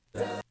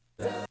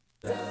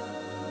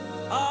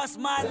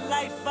my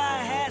life I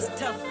has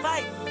to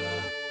fight.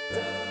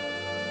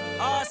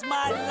 All's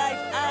my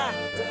life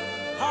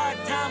hard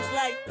times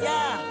like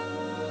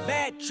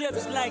bad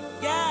trips like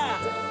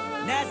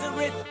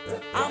Nazareth,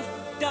 I'm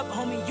f***ed up,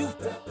 homie, you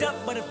f***ed up.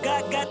 But if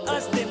God got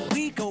us, then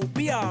we gon'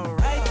 be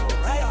alright.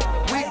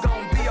 We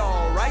gon' be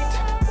alright.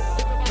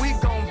 We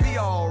gon' be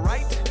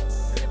alright.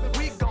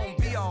 We gon'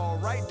 be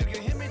alright. Do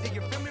you hear me? Do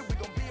you feel me? We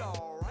gon' be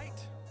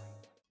alright.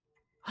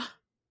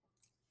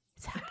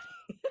 It's happening.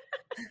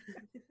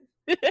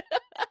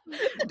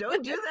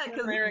 Don't do that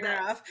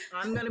because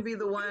I'm gonna be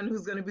the one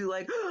who's gonna be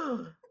like,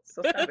 oh,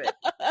 so stop it.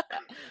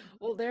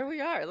 Well, there we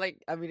are.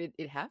 Like, I mean,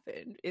 it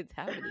happened. It's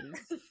happening.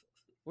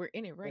 We're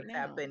in it right It's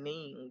now.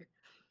 happening.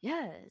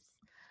 Yes.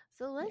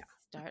 So let's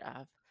start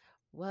off.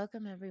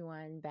 Welcome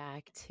everyone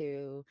back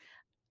to,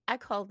 I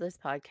call this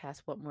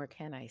podcast What More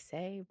Can I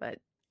Say? But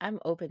I'm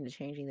open to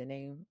changing the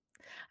name.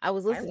 I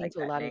was listening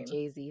to a lot of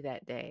Jay-Z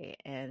that day,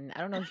 and I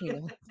don't know if you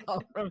know the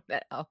song from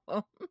that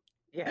album.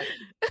 Yeah.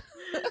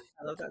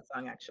 I love that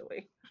song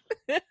actually.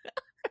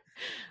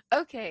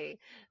 Okay,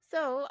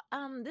 so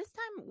this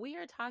time we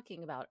are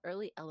talking about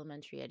early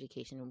elementary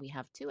education. We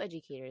have two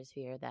educators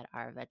here that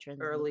are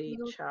veterans. Early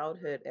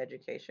childhood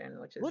education,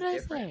 which is what did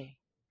different. I say?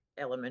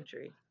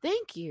 Elementary.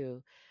 Thank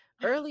you.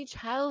 Early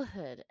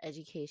childhood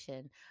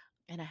education.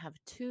 And I have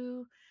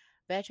two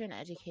veteran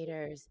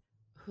educators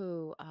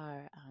who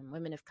are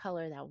women of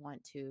color that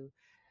want to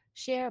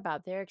share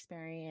about their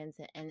experience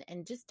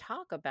and just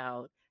talk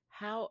about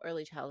how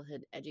early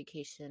childhood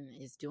education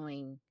is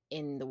doing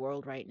in the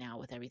world right now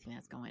with everything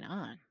that's going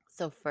on.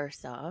 So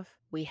first off,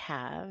 we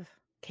have,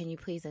 can you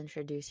please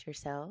introduce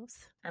yourselves?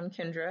 I'm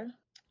Kendra.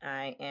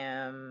 I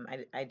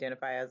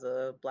identify as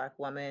a Black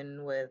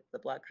woman with a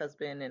Black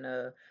husband and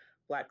a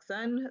Black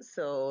son.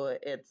 So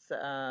it's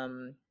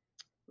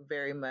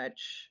very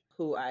much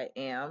who I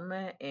am,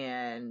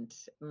 and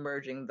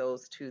merging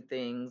those two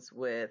things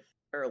with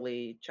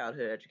early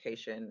childhood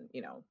education,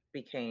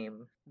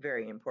 became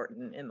very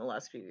important in the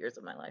last few years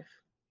of my life.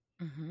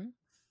 Mm-hmm.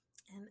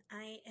 And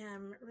I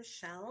am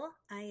Rochelle.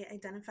 I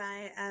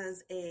identify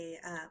as a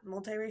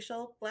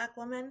multiracial Black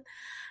woman.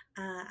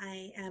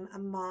 I am a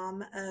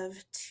mom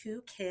of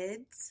two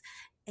kids,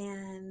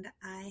 and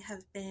I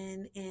have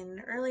been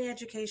in early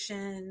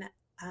education,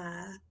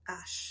 let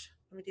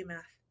me do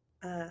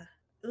math.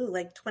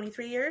 Like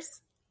 23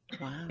 years.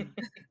 Wow.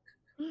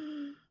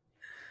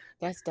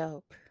 That's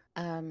dope.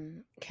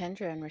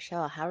 Kendra and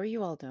Rochelle, how are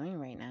you all doing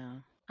right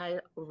now? I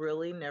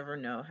really never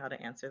know how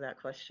to answer that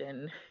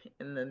question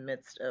in the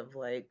midst of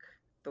like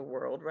the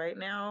world right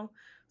now.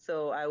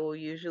 So I will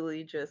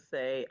usually just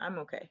say, I'm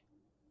okay.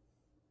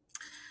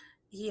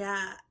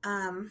 Yeah.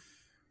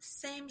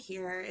 Same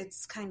here.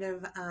 It's kind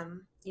of,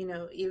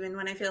 even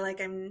when I feel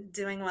like I'm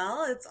doing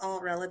well, it's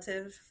all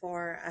relative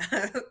for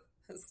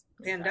this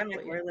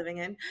pandemic we're living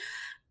in.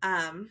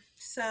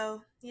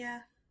 So yeah,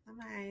 I'm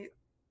all right.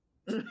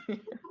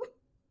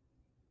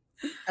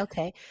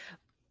 Okay.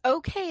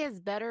 Okay is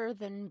better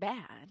than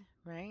bad,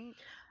 right?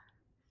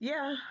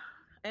 Yeah.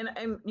 And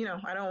I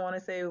don't want to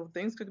say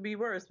things could be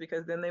worse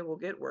because then they will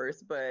get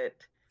worse, but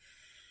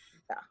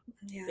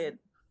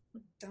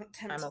don't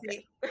tempt I'm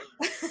okay.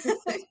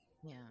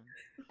 Yeah.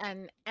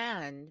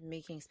 And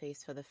making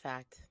space for the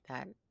fact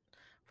that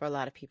for a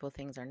lot of people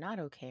things are not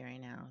okay right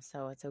now.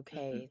 So it's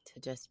okay to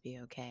just be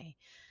okay.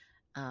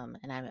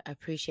 And I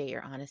appreciate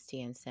your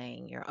honesty in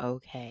saying you're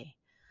okay.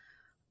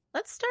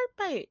 Let's start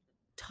by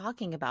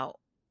talking about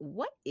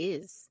what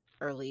is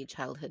early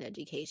childhood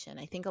education.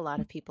 I think a lot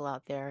of people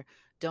out there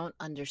don't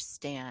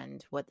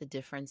understand what the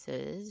difference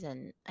is,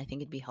 and I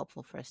think it'd be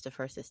helpful for us to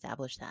first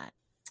establish that.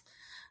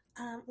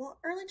 Well,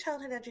 early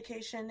childhood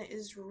education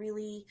is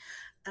really,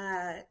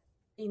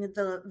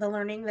 the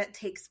learning that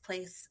takes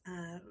place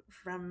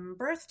from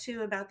birth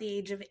to about the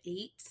age of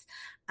 8.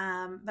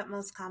 But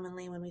most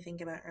commonly, when we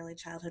think about early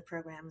childhood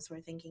programs, we're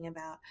thinking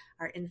about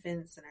our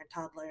infants and our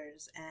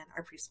toddlers and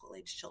our preschool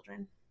age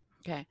children.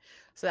 Okay.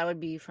 So that would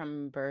be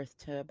from birth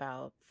to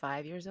about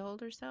 5 years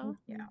old or so?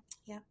 Yeah.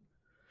 Yeah.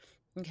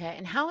 Okay.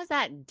 And how is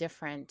that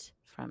different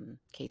from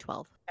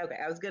K-12? Okay.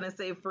 I was going to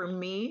say for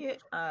me,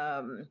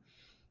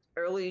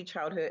 early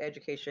childhood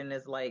education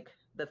is like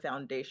the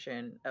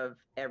foundation of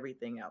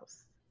everything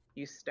else.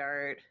 You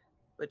start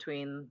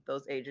between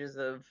those ages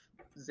of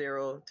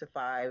 0 to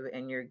 5,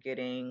 and you're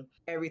getting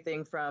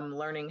everything from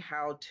learning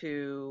how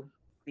to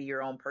be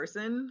your own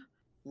person,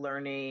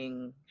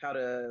 learning how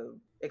to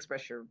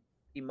express your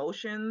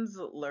emotions,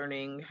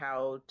 learning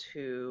how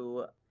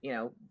to,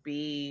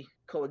 be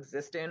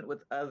coexistent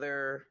with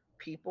other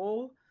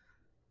people.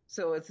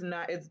 So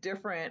it's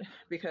different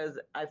because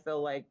I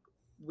feel like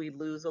we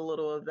lose a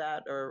little of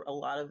that or a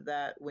lot of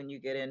that when you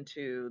get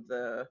into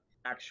the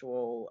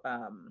actual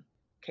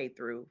K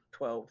through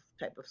 12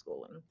 type of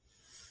schooling.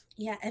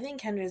 Yeah, I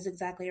think Kendra is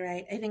exactly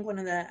right. I think one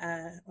of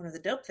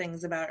the dope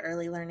things about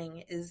early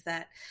learning is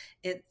that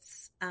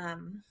it's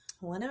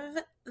one of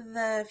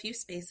the few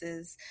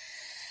spaces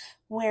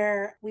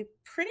where we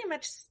pretty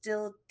much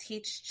still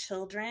teach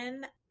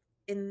children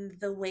in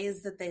the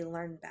ways that they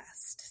learn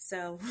best.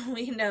 So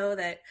we know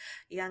that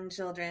young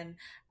children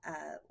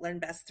learn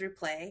best through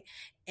play,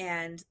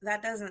 and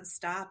that doesn't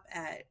stop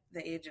at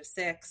the age of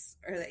 6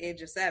 or the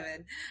age of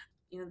 7.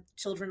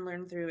 Children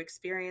learn through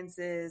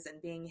experiences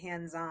and being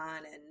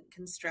hands-on and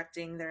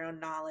constructing their own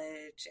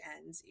knowledge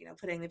and,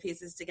 putting the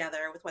pieces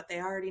together with what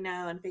they already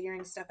know and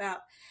figuring stuff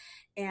out.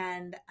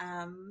 And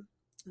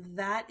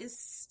that is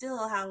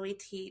still how we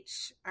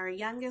teach our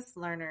youngest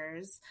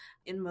learners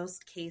in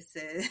most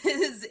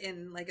cases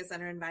in like a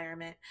center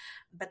environment.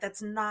 But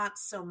that's not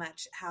so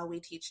much how we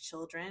teach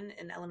children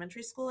in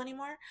elementary school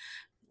anymore,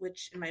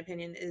 which in my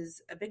opinion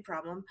is a big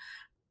problem,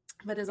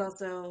 but is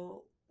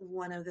also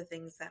one of the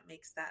things that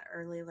makes that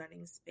early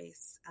learning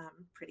space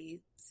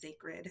pretty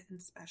sacred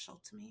and special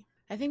to me.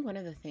 I think one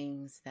of the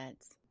things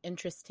that's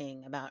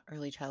interesting about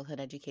early childhood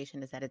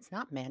education is that it's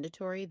not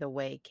mandatory the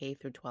way K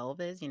through 12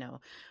 is.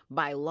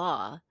 By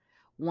law,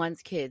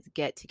 once kids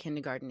get to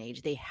kindergarten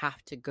age, they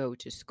have to go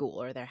to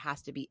school, or there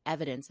has to be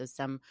evidence of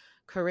some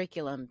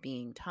curriculum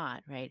being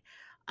taught, right?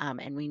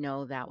 And we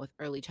know that with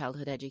early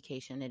childhood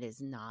education, it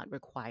is not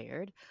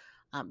required.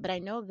 But I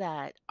know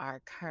that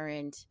our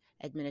current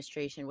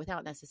administration,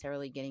 without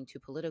necessarily getting too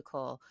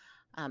political,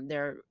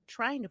 they're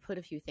trying to put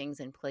a few things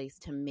in place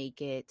to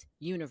make it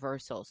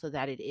universal so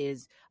that it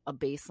is a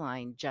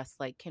baseline just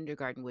like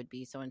kindergarten would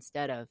be. So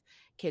instead of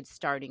kids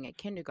starting at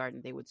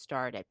kindergarten, they would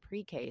start at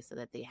pre-K so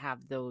that they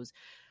have those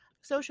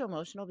social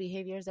emotional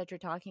behaviors that you're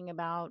talking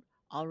about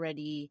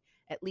already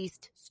at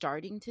least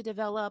starting to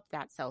develop,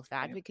 that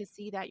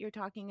self-advocacy that you're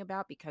talking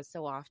about, because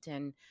so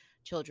often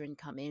children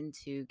come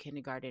into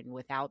kindergarten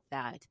without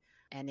that,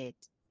 and it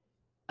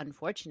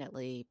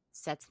unfortunately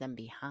sets them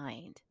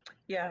behind.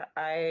 Yeah,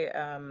 I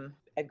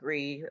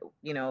agree.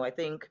 I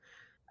think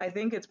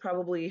it's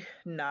probably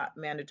not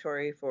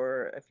mandatory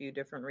for a few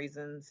different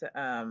reasons.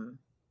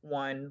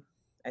 One,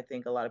 I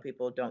think a lot of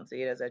people don't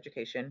see it as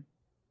education,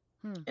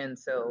 and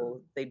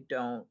so they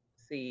don't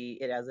see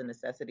it as a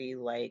necessity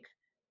like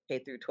K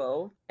through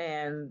 12.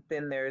 And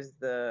then there's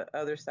the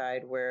other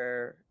side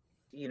where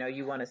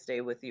you want to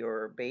stay with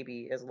your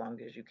baby as long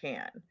as you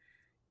can.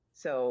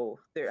 So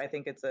I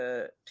think it's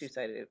a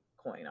two-sided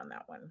coin on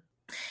that one.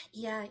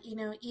 Yeah,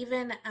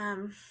 even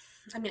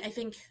I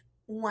think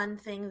one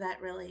thing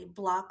that really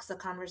blocks a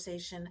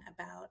conversation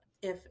about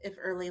if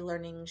early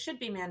learning should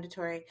be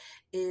mandatory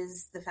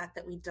is the fact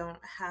that we don't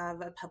have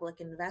a public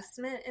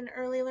investment in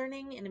early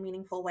learning in a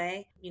meaningful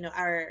way.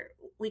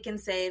 We can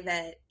say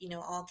that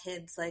all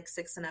kids like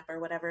 6 and up or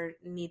whatever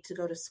need to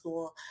go to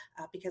school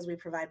because we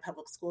provide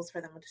public schools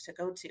for them to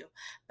go to,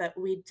 but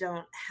we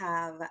don't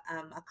have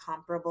a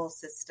comparable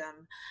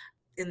system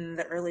in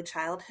the early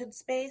childhood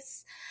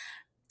space.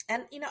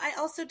 And I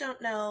also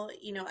don't know,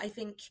 I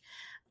think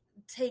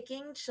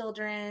taking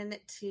children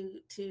to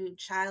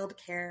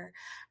childcare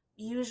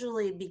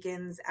usually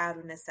begins out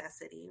of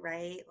necessity,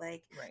 right?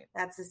 Like, right.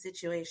 That's a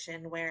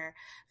situation where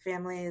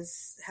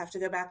families have to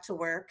go back to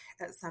work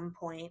at some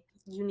point.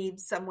 You need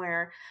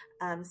somewhere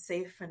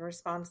safe and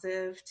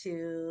responsive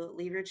to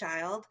leave your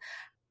child.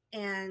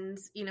 And,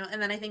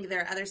 and then I think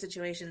there are other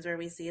situations where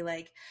we see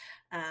like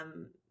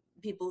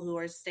people who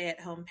are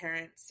stay-at-home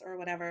parents or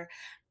whatever,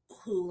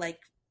 who like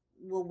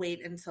will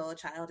wait until a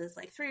child is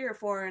like 3 or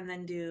 4 and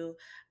then do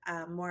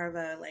more of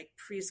a like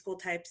preschool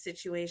type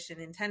situation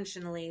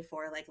intentionally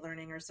for like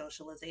learning or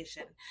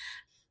socialization.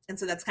 And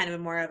so that's kind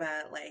of more of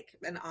a like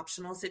an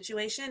optional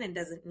situation and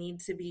doesn't need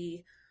to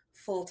be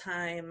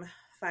full-time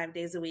 5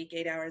 days a week,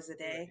 8 hours a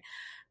day.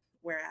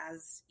 Right.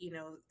 Whereas,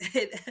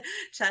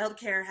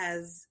 childcare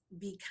has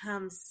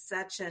become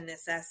such a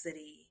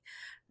necessity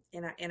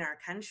in our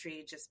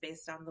country just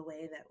based on the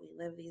way that we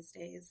live these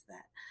days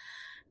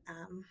that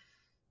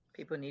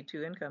people need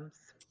 2 incomes.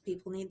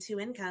 People need 2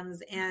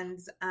 incomes, and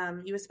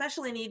you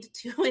especially need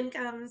 2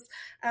 incomes.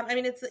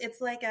 It's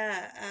like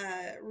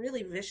a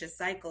really vicious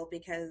cycle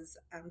because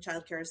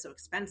childcare is so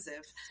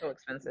expensive. So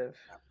expensive.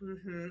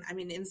 Mm-hmm.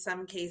 In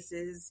some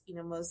cases,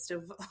 most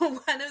of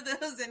one of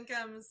those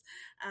incomes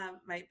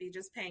might be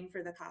just paying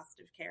for the cost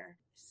of care.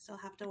 You still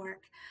have to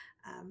work.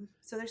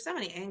 So there's so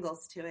many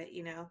angles to it,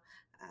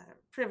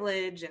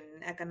 privilege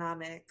and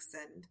economics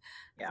and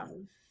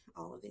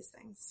all of these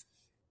things.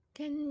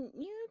 Can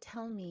you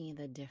tell me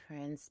the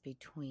difference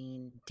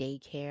between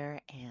daycare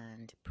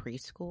and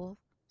preschool?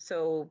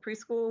 So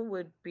preschool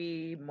would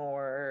be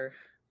more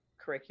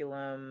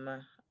curriculum,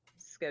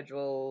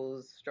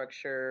 schedules,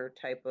 structure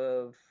type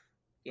of,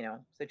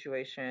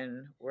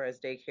 situation, whereas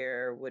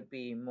daycare would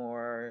be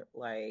more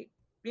like,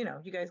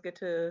 you guys get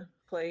to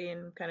play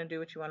and kind of do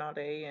what you want all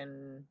day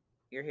and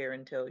you're here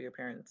until your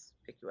parents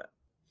pick you up.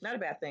 Not a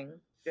bad thing,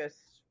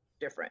 just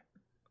different.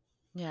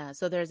 Yeah,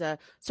 so there's a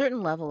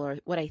certain level, or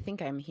what I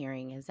think I'm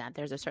hearing is that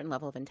there's a certain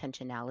level of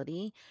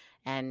intentionality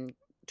and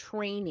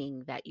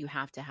training that you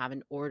have to have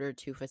in order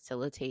to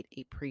facilitate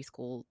a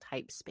preschool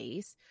type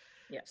space.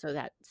 Yeah. So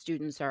that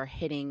students are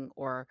hitting,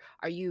 or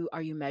are you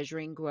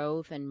measuring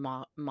growth and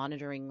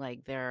monitoring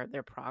like their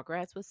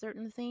progress with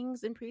certain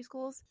things in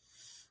preschools?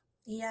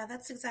 Yeah,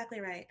 that's exactly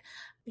right.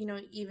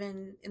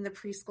 Even in the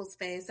preschool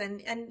space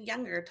and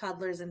younger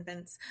toddlers,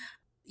 infants,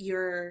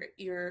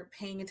 you're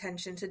paying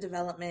attention to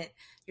development,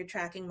 you're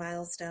tracking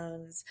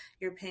milestones,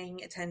 you're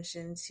paying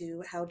attention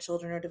to how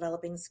children are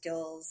developing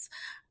skills,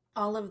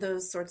 all of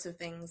those sorts of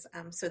things,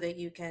 so that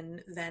you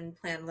can then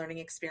plan learning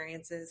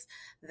experiences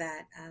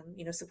that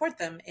support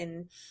them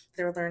in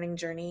their learning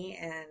journey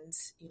and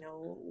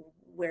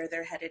where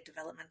they're headed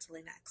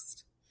developmentally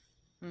next.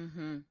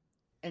 Mm-hmm.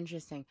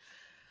 Interesting.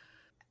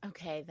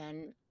 Okay,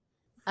 then.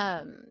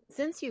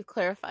 Since you've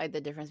clarified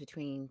the difference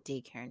between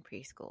daycare and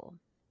preschool,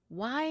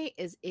 why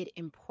is it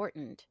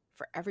important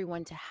for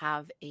everyone to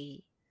have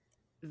a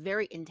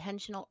very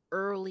intentional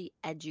early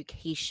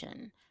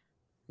education,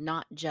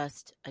 not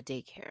just a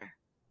daycare?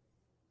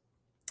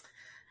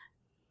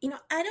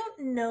 I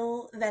don't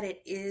know that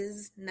it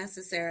is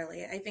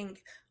necessarily. I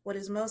think what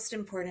is most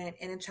important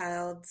in a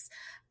child's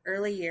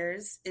early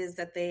years is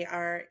that they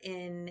are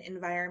in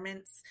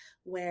environments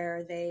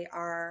where they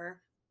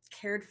are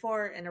cared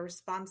for in a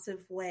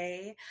responsive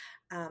way,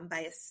 by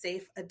a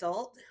safe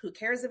adult who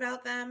cares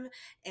about them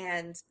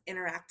and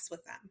interacts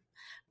with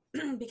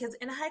them. Because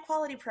in a high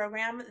quality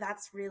program,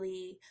 that's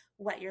really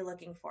what you're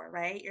looking for,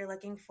 right? You're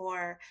looking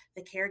for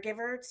the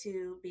caregiver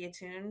to be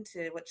attuned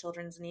to what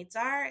children's needs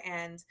are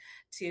and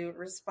to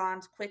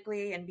respond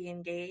quickly and be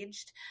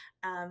engaged.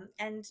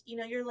 And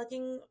you're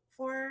looking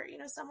for,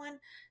 someone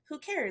who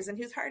cares and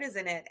whose heart is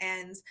in it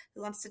and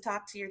who wants to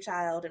talk to your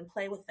child and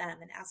play with them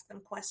and ask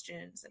them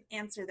questions and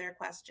answer their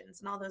questions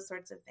and all those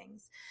sorts of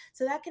things.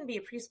 So that can be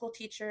a preschool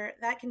teacher,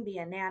 that can be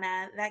a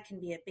nana, that can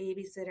be a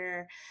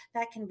babysitter,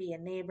 that can be a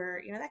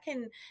neighbor,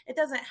 it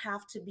doesn't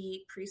have to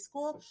be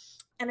preschool.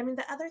 And I mean,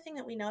 the other thing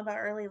that we know about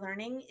early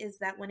learning is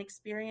that when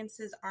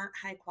experiences aren't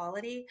high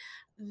quality,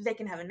 they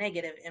can have a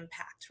negative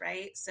impact,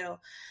 right? So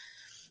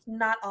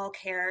not all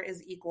care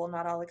is equal,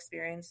 not all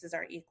experiences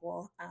are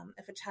equal.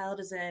 If a child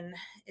is in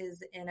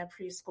a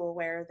preschool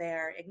where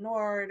they're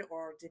ignored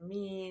or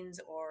demeaned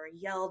or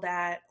yelled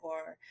at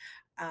or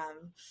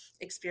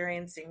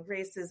experiencing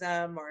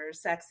racism or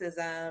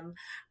sexism,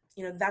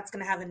 that's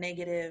going to have a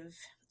negative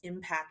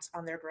impact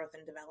on their growth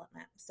and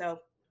development.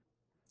 So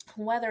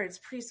whether it's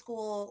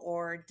preschool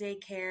or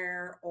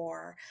daycare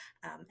or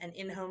an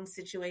in-home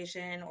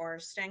situation or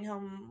staying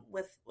home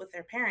with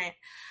their parent,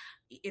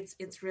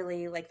 it's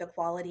really like the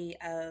quality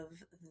of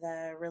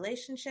the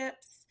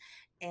relationships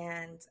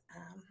and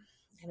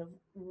kind of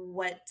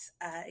what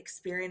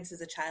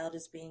experiences a child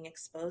is being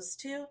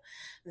exposed to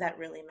that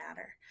really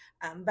matter.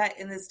 But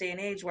in this day and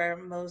age where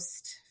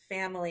most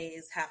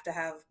families have to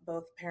have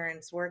both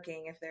parents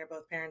working, if they're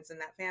both parents in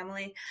that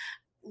family,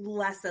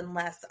 less and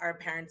less are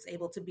parents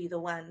able to be the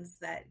ones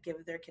that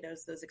give their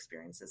kiddos those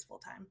experiences full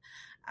time.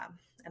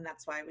 And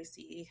that's why we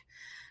see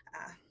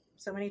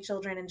so many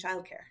children in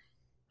childcare.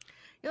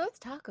 Yeah, let's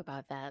talk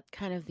about that,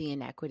 kind of the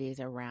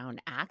inequities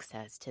around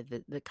access to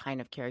the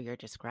kind of care you're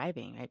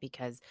describing, right?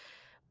 Because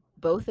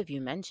both of you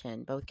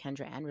mentioned, both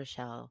Kendra and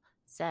Rochelle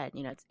said,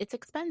 it's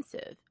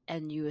expensive.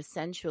 And you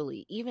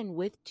essentially, even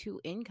with two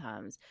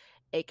incomes,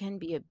 it can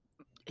be a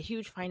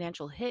huge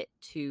financial hit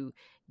to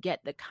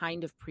get the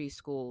kind of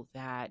preschool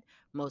that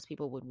most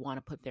people would want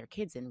to put their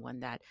kids in,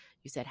 one that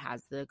you said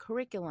has the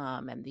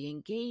curriculum and the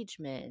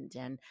engagement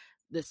and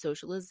the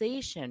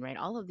socialization, right?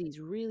 All of these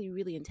really,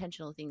 really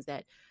intentional things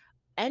that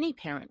any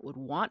parent would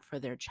want for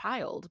their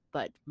child,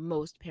 but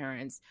most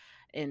parents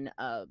in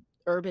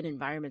urban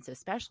environments,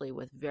 especially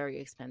with very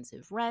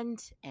expensive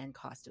rent and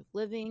cost of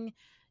living,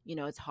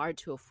 it's hard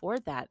to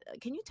afford that.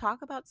 Can you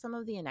talk about some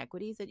of the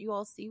inequities that you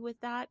all see with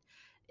that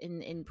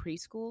in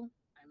preschool?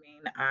 I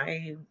mean,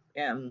 I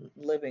am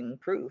living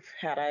proof.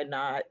 Had I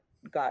not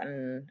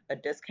gotten a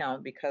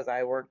discount because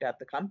I worked at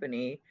the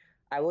company,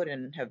 I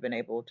wouldn't have been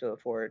able to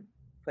afford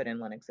putting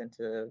Linux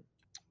into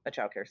a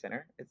childcare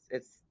center.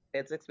 It's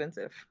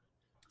expensive.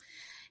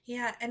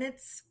 Yeah, and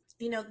it's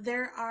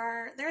there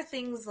are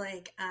things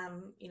like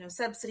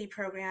subsidy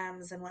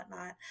programs and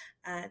whatnot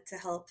to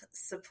help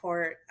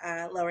support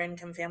lower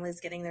income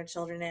families getting their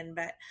children in.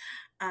 But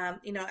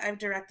I've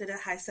directed a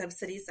high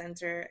subsidy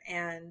center,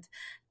 and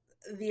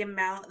the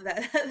amount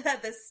that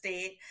that the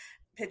state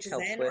pitches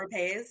Helps in with, or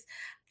pays,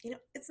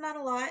 it's not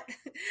a lot.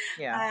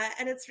 yeah.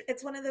 And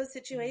it's one of those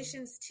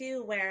situations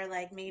too where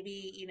like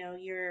maybe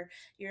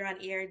you're on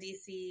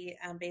ERDC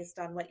based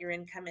on what your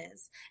income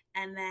is,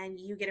 and then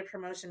you get a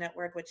promotion at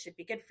work, which should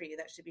be good for you,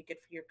 that should be good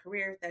for your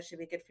career, that should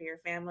be good for your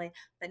family,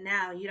 but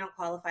now you don't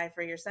qualify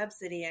for your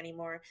subsidy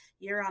anymore.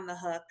 You're on the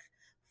hook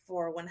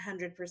for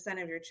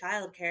 100% of your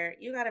childcare.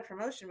 You got a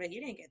promotion, but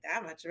you didn't get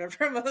that much of a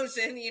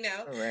promotion.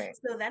 Right.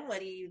 So then what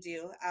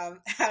do?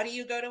 How do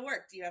you go to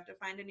work? Do you have to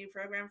find a new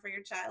program for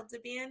your child to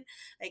be in?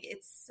 Like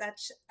it's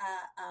such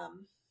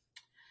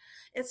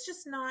it's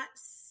just not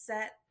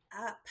set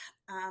up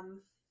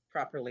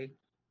Properly.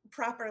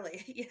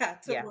 properly, yeah,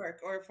 to Yeah. work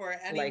or for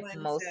Like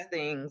anyone most to.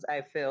 things,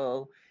 I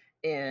feel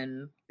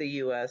in the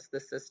US, the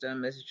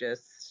system is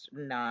just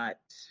not,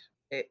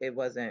 it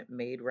wasn't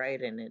made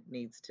right, and it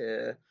needs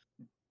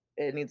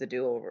a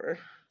do over.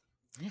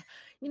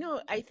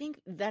 I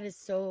think that is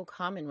so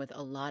common with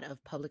a lot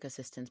of public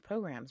assistance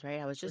programs, right?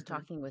 I was just Hmm.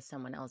 talking with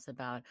someone else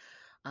about,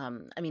 I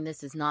mean,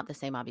 this is not the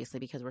same, obviously,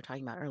 because we're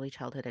talking about early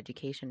childhood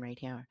education right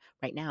here,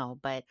 right now,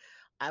 but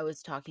I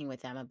was talking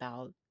with them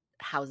about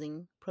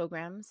housing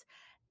programs.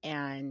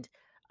 And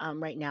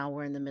right now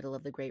we're in the middle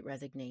of the Great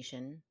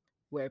Resignation,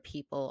 where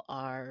people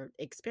are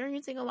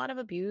experiencing a lot of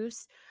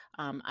abuse,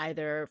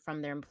 either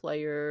from their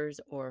employers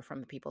or from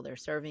the people they're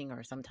serving,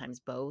 or sometimes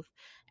both.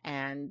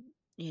 And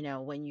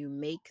when you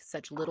make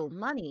such little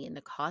money and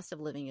the cost of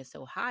living is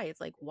so high, it's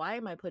like, why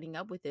am I putting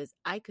up with this?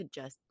 I could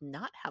just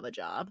not have a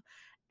job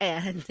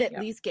and at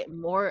Yeah. least get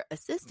more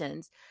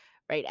assistance,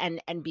 right?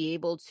 And be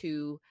able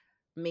to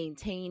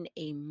maintain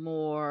a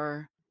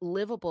more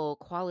livable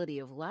quality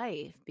of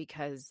life,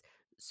 because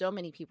so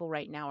many people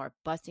right now are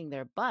busting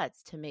their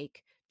butts to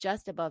make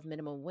just above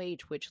minimum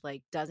wage, which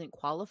like doesn't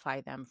qualify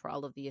them for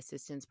all of the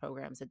assistance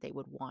programs that they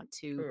would want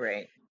to,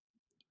 Right.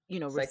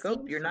 It's like, oh,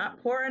 receive you're from not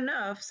them. poor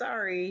enough.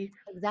 Sorry.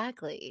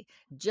 Exactly.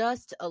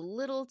 Just a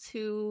little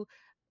too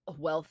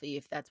wealthy,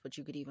 if that's what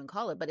you could even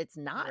call it, but it's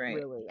not Right.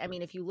 really. I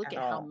mean, if you look At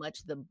at how all.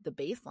 much the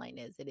baseline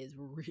is, it is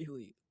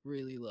really,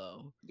 really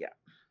low. Yeah.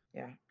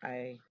 Yeah.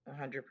 I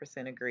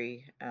 100%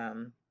 agree.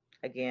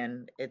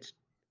 Again, it's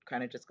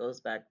kind of just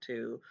goes back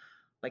to,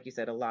 like you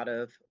said, a lot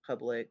of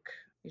public,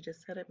 you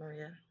just said it,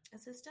 Maria.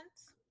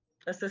 Assistance?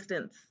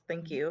 Assistance.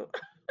 Thank Mhm. you.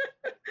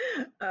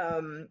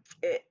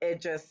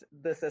 It just,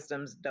 the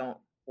systems don't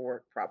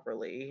work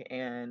properly,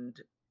 and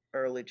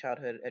early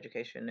childhood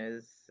education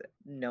is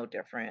no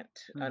different,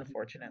 Mhm.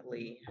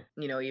 unfortunately.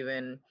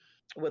 Even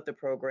with the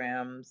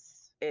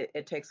programs,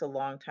 it takes a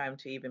long time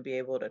to even be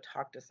able to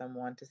talk to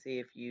someone to see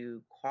if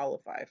you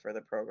qualify for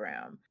the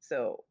program.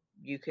 So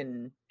you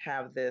can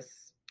have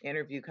this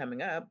interview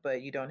coming up,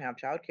 but you don't have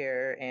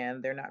childcare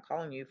and they're not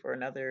calling you for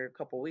another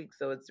couple weeks.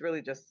 So it's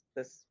really just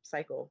this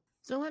cycle.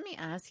 So let me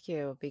ask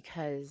you,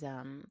 because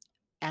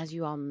as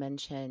you all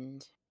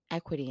mentioned,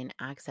 equity and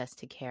access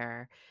to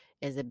care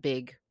is a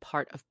big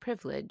part of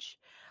privilege.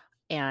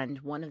 And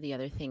one of the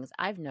other things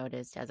I've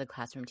noticed as a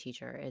classroom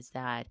teacher is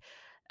that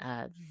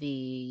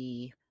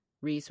the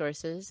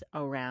resources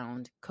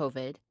around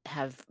COVID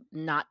have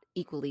not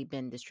equally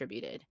been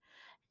distributed.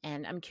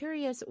 And I'm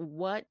curious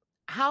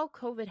how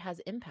COVID has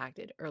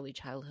impacted early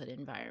childhood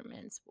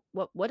environments.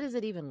 What does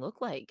it even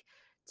look like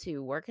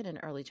to work in an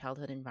early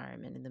childhood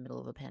environment in the middle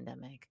of a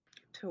pandemic?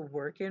 To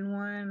work in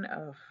one,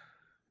 oh,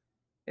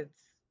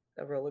 it's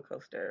a roller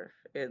coaster.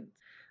 It's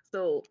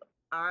so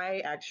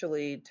I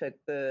actually took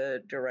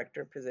the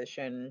director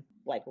position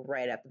like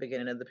right at the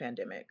beginning of the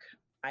pandemic.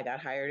 I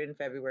got hired in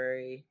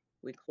February.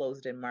 We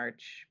closed in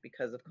March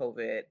because of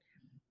COVID,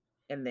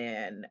 and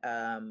then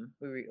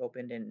we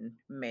reopened in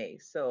May.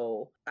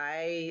 So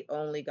I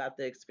only got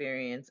the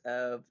experience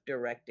of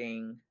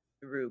directing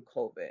through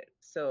COVID.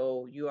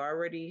 So you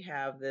already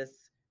have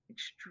this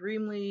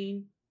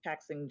extremely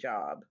taxing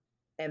job,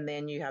 and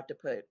then you have to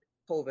put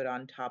COVID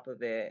on top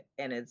of it,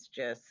 and it's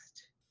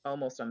just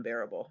almost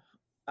unbearable.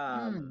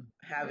 Mm.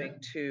 Having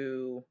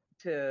to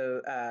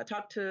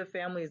talk to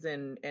families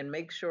and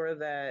make sure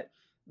that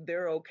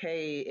they're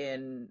okay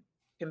in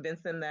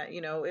convince them that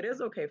it is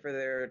okay for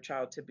their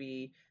child to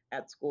be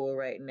at school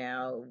right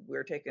now.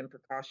 We're taking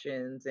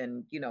precautions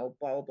and blah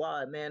blah blah.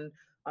 And then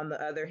on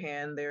the other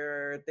hand,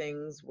 there are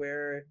things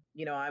where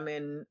I'm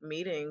in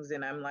meetings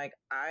and I'm like,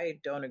 I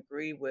don't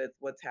agree with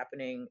what's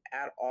happening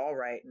at all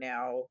right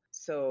now.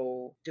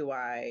 So do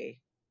I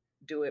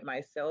do it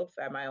myself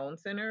at my own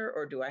center,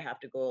 or do I have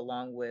to go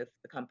along with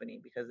the company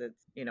because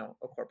it's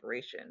a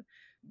corporation?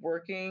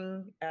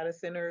 Working at a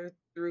center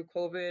through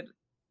COVID,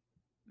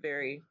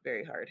 very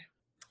very hard.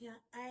 Yeah,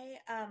 I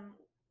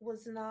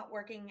was not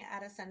working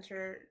at a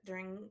center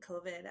during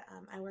COVID.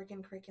 I work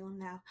in curriculum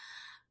now.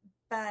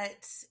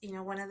 But,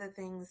 one of the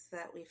things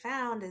that we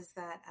found is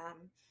that,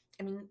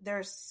 I mean, there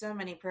are so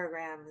many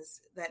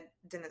programs that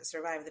didn't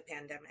survive the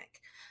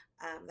pandemic,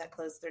 that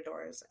closed their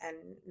doors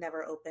and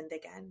never opened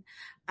again.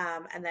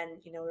 And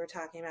then, we were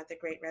talking about the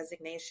Great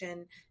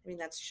Resignation. I mean,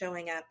 that's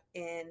showing up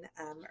in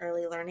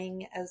early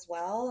learning as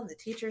well, and the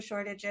teacher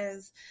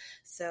shortages.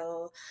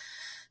 So,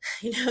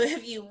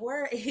 if you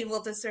were able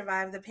to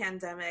survive the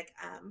pandemic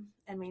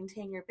and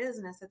maintain your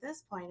business at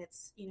this point,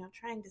 it's,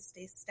 trying to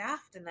stay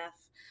staffed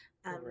enough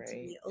to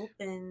Right. be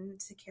open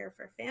to care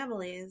for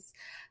families.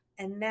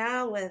 And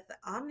now with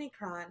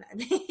Omicron, I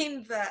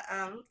mean,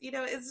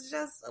 it's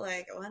just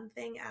like one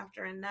thing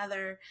after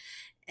another.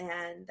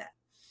 And,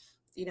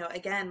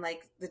 again,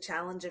 like the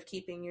challenge of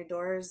keeping your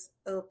doors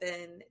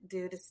open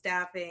due to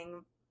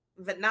staffing,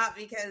 but not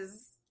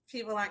because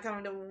people aren't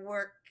coming to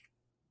work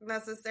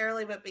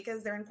necessarily, but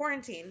because they're in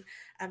quarantine,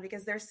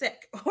 because they're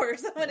sick or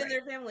someone in Right.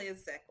 their family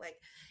is sick.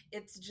 Like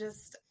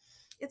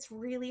it's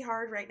really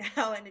hard right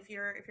now. And if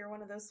you're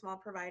one of those small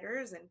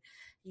providers and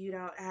you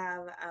don't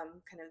have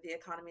kind of the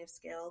economy of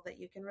scale that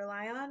you can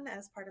rely on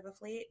as part of a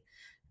fleet,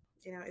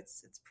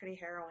 it's pretty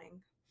harrowing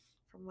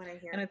from what I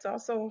And hear. it's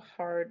also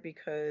hard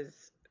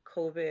because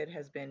COVID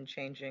has been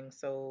changing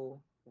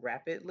so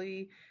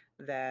rapidly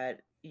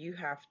that you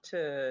have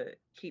to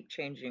keep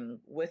changing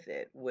with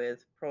it,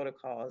 with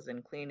protocols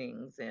and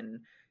cleanings and,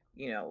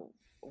 you know,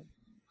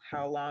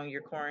 how long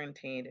you're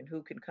quarantined and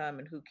who can come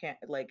and who can't.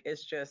 Like,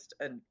 it's just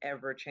an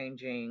ever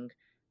changing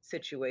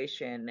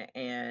situation,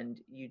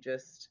 and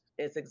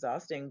it's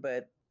exhausting,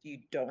 but you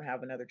don't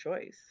have another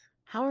choice.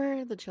 How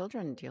are the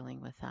children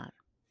dealing with that?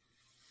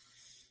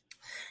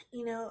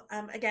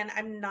 Again,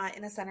 I'm not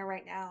in a center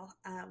right now,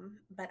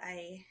 but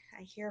I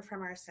hear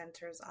from our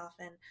centers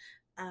often,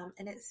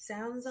 and it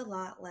sounds a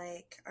lot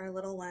like our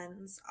little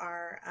ones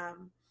are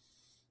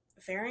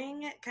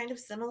faring kind of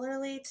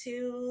similarly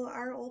to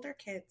our older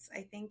kids.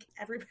 I think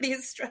everybody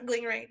is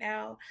struggling right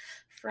now.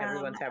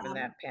 Everyone's having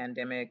that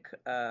pandemic.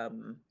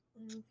 Mhm.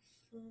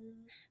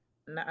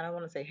 I don't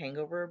want to say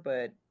hangover,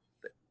 but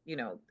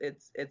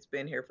it's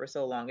been here for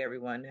so long.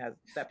 Everyone has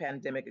that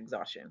pandemic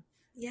exhaustion.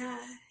 Yeah,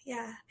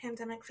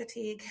 pandemic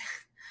fatigue.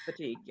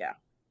 Yeah.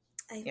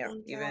 I Yeah,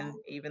 think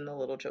even the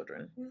little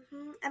children.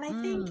 And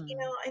I think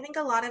I think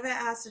a lot of it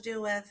has to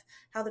do with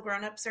how the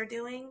grown-ups are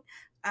doing.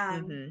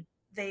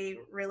 They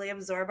really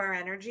absorb our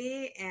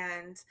energy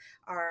and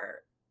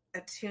are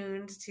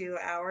attuned to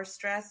our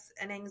stress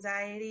and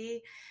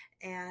anxiety.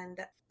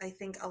 And I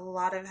think a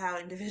lot of how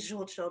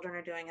individual children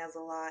are doing has a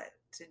lot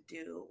to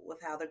do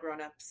with how the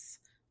grown-ups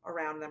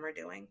around them are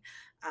doing.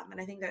 And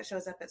I think that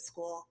shows up at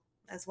school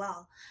as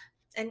well.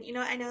 And,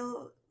 I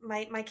know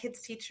my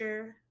kid's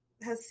teacher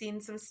has seen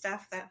some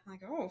stuff that I'm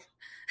like, oh,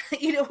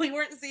 we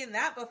weren't seeing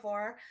that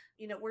before.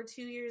 We're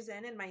 2 years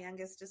in and my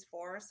youngest is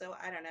 4. So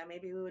I don't know,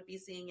 maybe we would be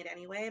seeing it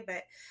anyway,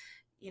 but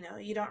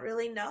you don't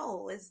really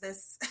know. Is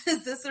this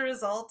a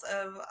result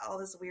of all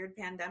this weird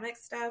pandemic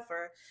stuff,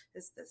 or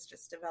is this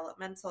just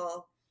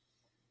developmental?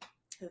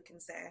 Who can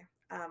say?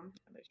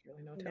 There's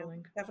really no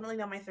telling. Definitely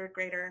know my 3rd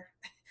grader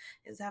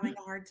is having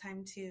a hard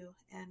time too.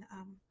 And,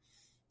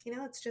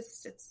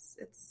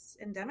 it's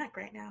endemic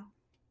right now.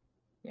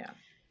 Yeah.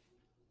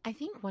 I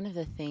think one of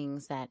the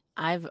things that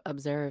I've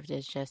observed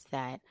is just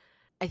that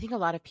I think a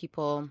lot of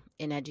people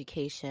in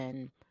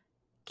education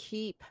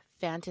keep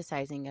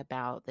fantasizing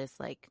about this,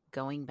 like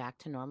going back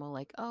to normal,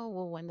 like, oh,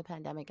 well, when the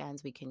pandemic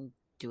ends, we can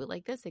do it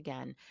like this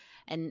again.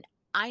 And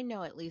I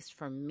know, at least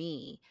for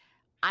me,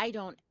 I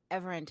don't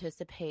ever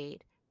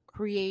anticipate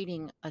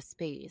creating a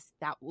space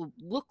that will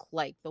look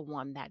like the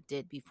one that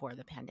did before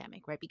the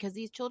pandemic, right? Because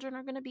these children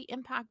are going to be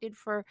impacted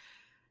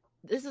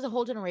this is a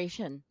whole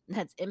generation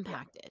that's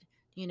impacted,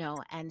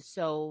 and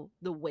so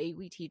the way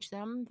we teach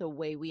them, the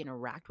way we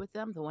interact with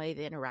them, the way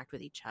they interact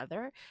with each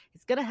other,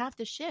 it's going to have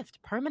to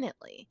shift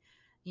permanently,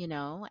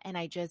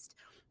 and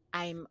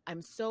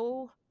I'm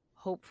so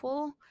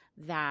hopeful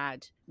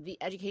that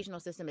the educational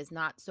system is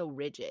not so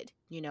rigid.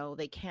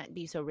 They can't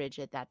be so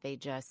rigid that they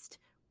just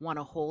want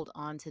to hold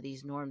on to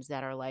these norms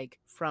that are like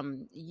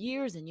from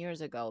years and years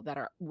ago that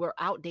were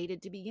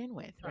outdated to begin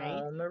with, right?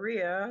 Oh,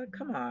 Maria,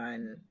 come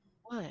on.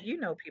 What?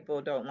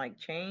 People don't like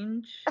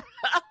change.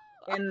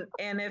 and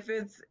if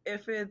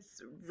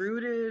it's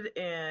rooted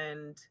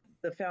and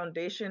the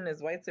foundation is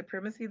white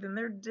supremacy, then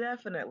they're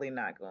definitely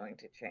not going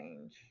to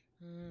change.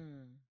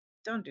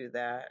 Don't do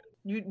that.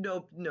 You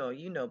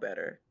know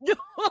better.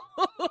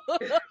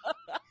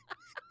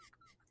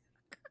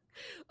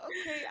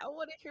 Okay, I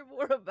want to hear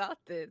more about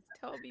this.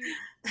 Tell me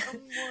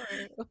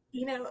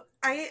more.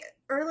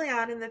 Early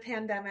on in the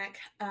pandemic,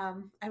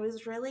 I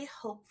was really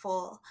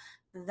hopeful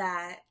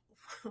that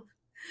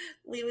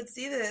we would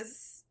see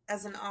this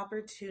as an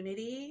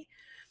opportunity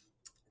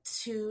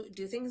to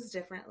do things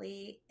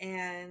differently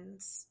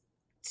and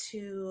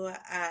to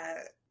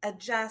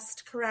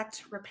adjust,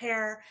 correct,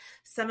 repair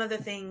some of the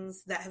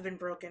things that have been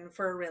broken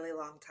for a really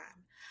long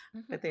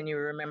time. But then you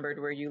remembered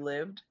where you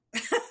lived.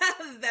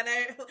 And then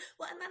I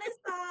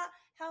saw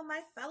how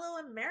my fellow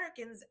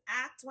Americans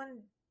act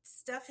when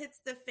stuff hits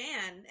the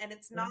fan, and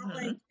it's not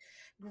like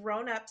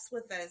grown-ups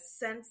with a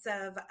sense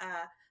of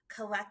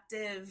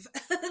collective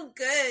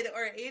good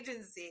or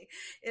agency.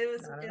 It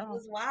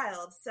was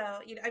wild.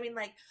 So,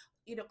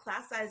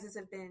 class sizes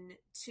have been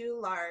too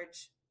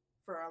large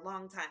for a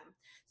long time.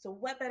 So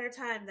what better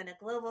time than a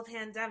global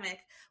pandemic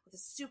with a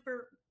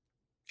super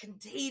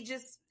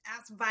contagious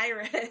ass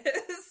virus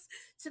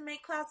to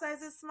make class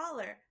sizes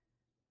smaller?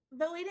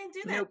 But we didn't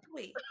do that, did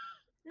we?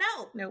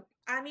 No. Nope.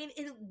 I mean,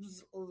 it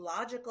was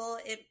logical.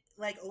 It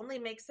only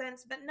makes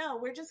sense. But no,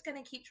 we're just going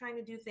to keep trying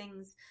to do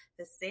things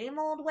the same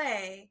old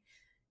way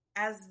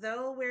as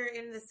though we're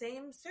in the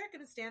same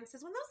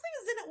circumstances when those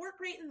things didn't work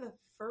right in the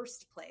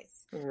first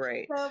place.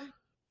 Right. So,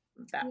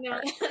 that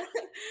part.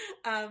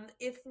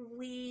 If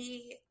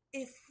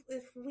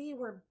we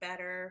were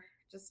better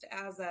just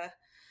as a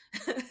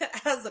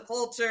as a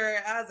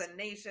culture, as a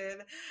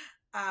nation,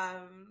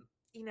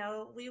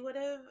 we would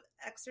have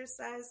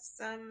exercised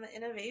some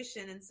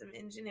innovation and some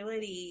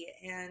ingenuity.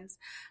 And,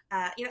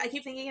 I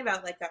keep thinking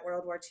about like that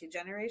World War II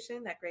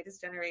generation, that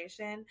greatest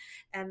generation,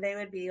 and they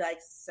would be like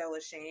so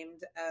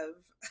ashamed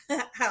of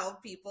how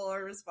people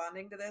are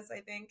responding to this. I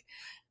think,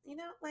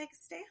 like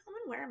stay home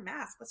and wear a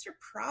mask. What's your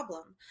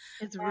problem?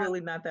 It's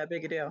really not that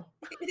big a deal.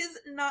 It is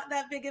not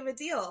that big of a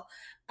deal.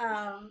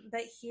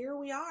 But here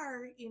we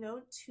are,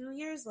 2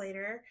 years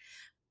later.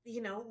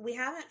 We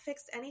haven't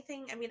fixed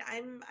anything. I mean,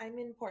 I'm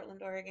in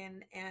Portland,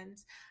 Oregon, and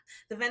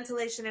the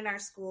ventilation in our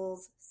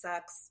schools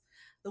sucks.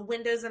 The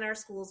windows in our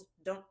schools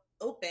don't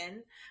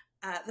open.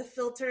 The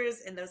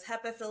filters and those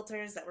HEPA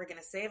filters that were going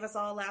to save us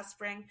all last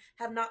spring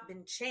have not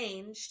been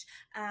changed.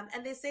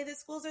 And they say that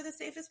schools are the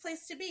safest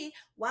place to be,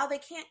 while they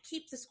can't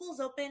keep the schools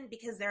open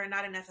because there are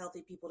not enough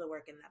healthy people to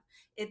work in them.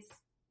 It's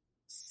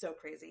so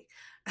crazy.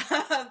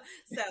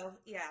 So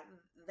yeah,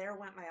 there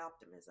went my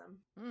optimism.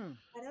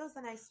 But it was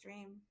a nice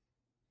dream.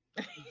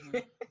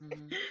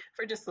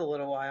 For just a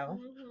little while.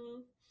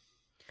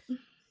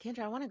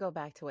 Kendra, I want to go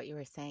back to what you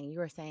were saying. You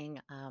were saying,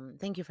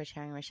 thank you for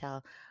sharing,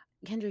 Rochelle.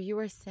 Kendra, you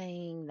were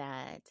saying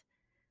that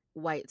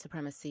white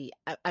supremacy,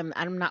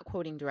 I'm not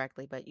quoting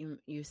directly, but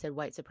you said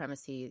white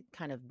supremacy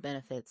kind of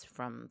benefits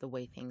from the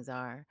way things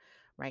are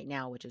right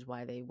now, which is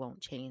why they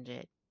won't change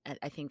it.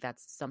 I think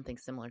that's something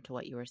similar to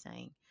what you were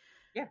saying.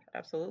 Yeah,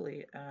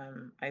 absolutely.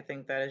 I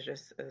think that is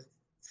just a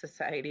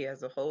society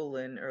as a whole,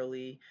 and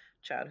early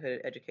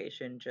childhood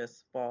education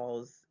just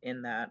falls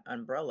in that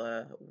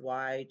umbrella.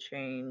 Why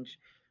change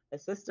a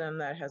system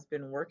that has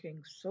been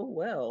working so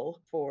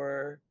well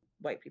for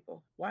white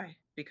people? Why?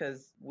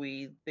 Because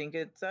we think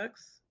it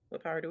sucks?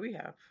 What power do we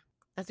have?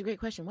 That's a great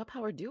question. What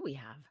power do we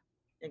have?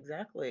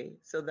 Exactly.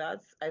 So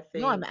that's, I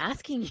think. No, I'm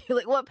asking you,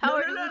 like, what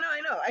power? No,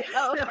 I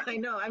know. I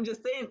know. I'm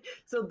just saying.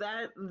 So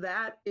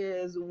that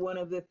is one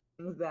of the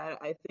things that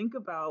I think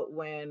about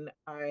when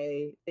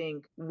I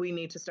think we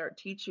need to start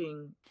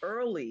teaching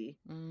early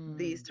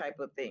these type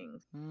of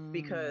things.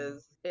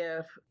 Because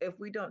if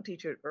we don't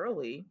teach it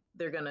early,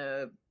 they're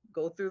gonna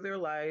go through their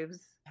lives,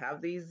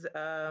 have these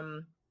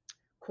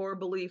core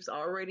beliefs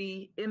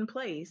already in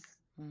place,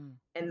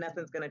 and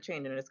nothing's gonna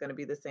change, and it's gonna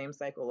be the same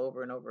cycle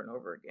over and over and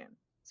over again.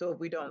 So if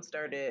we don't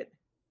start it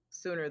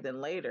sooner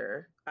than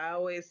later, I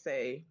always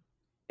say,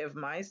 if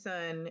my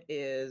son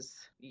is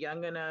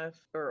young enough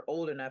or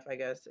old enough, I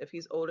guess, if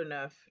he's old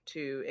enough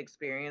to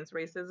experience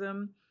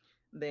racism,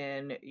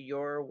 then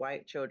your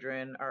white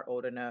children are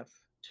old enough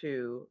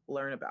to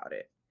learn about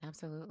it.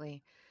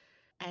 Absolutely.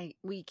 I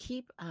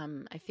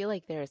feel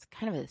like there's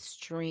kind of a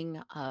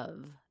string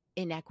of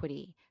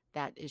inequity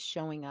that is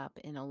showing up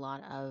in a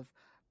lot of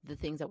the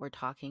things that we're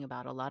talking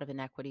about, a lot of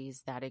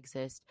inequities that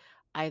exist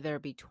either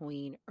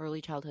between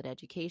early childhood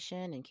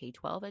education and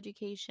K-12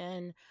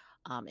 education,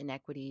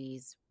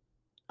 inequities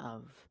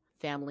of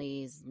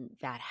families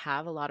that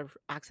have a lot of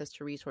access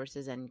to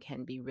resources and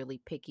can be really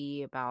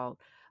picky about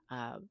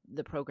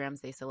the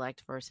programs they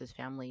select versus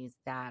families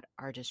that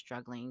are just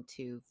struggling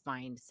to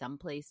find some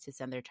place to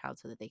send their child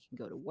so that they can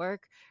go to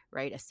work,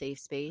 right? A safe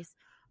space.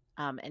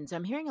 And so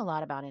I'm hearing a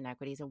lot about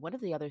inequities. And one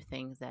of the other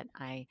things that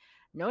I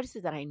notice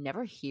is that I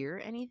never hear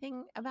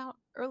anything about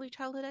early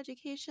childhood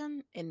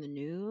education in the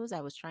news. I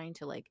was trying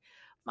to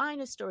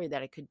find a story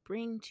that I could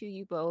bring to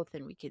you both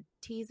and we could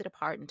tease it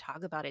apart and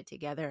talk about it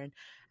together. And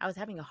I was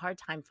having a hard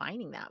time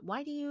finding that.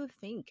 Why do you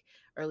think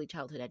early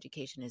childhood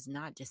education is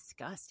not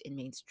discussed in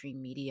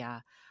mainstream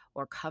media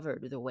or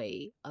covered the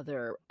way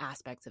other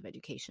aspects of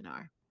education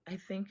are? I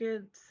think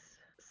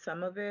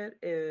some of it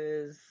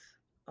is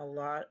a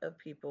lot of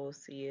people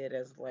see it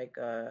as like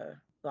a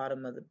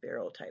bottom of the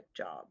barrel type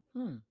job.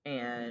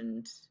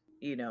 And,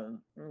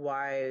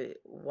 why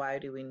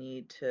do we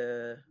need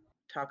to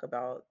talk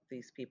about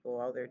these people?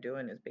 All they're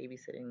doing is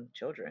babysitting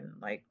children.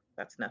 Like,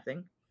 that's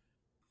nothing.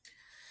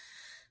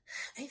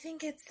 I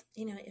think it's,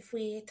 if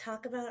we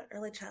talk about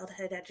early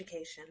childhood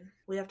education,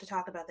 we have to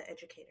talk about the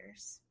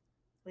educators.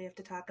 We have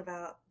to talk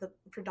about the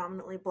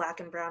predominantly Black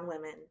and brown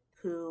women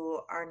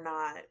who are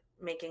not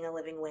making a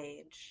living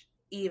wage,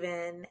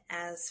 even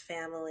as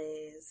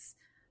families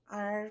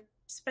are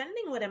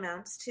spending what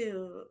amounts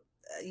to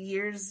a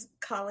year's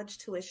college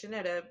tuition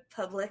at a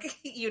public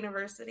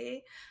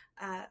university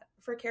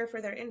for care for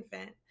their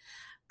infant.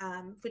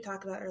 If we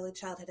talk about early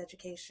childhood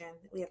education,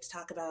 we have to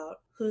talk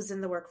about who's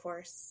in the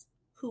workforce,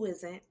 who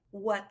isn't,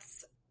 what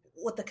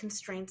the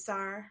constraints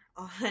are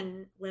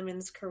on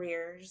women's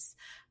careers,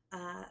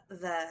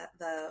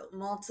 the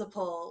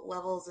multiple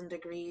levels and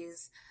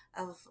degrees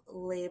of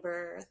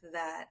labor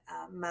that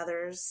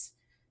mothers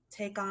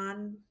take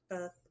on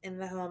both in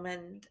the home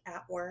and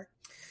at work.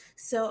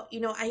 So,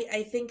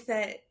 I think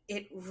that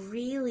it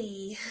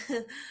really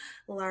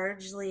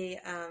largely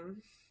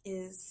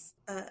is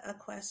a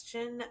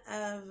question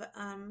of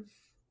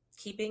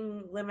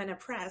keeping women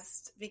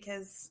oppressed,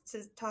 because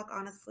to talk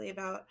honestly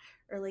about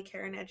early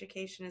care and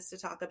education is to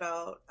talk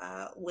about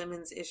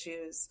women's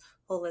issues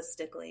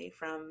holistically,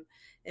 from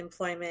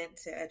employment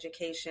to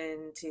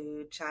education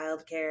to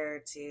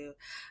childcare to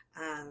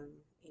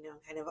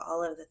kind of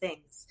all of the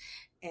things.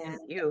 And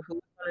And you, who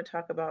want to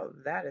talk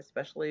about that,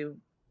 especially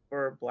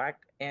for Black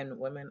and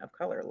women of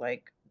color?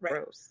 Like, right.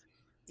 gross.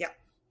 Yeah.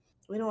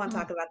 We don't want to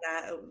talk about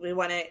that. We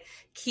want to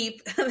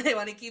keep, they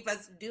want to keep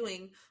us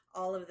doing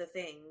all of the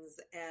things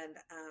and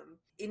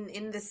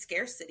in the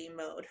scarcity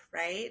mode,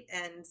 right?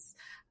 And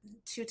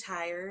too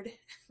tired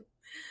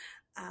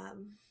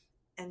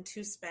and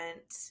too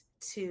spent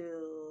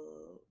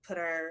to put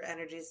our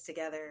energies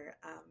together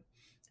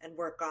and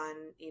work on,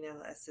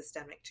 a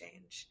systemic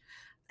change.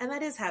 And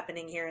that is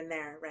happening here and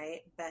there,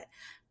 right? But,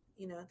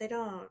 they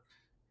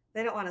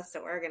don't want us to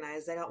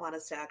organize. They don't want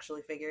us to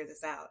actually figure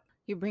this out.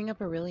 You bring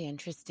up a really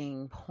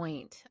interesting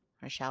point,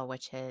 Rochelle,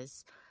 which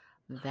is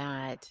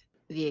that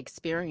the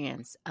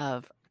experience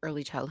of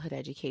early childhood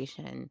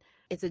education,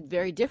 it's a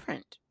very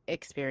different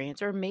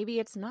experience, or maybe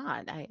it's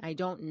not. I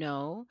don't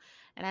know.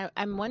 And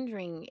I'm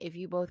wondering if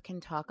you both can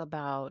talk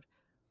about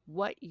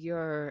what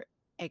your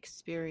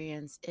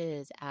experience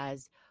is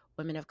as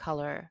women of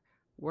color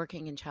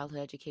working in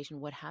childhood education.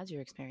 What has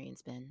your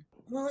experience been?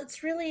 Well,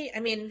 it's really,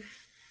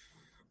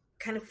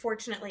 kind of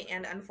fortunately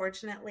and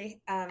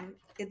unfortunately,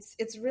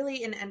 it's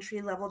really an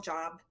entry-level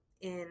job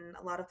in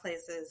a lot of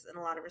places, in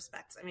a lot of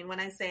respects. I mean, when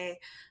I say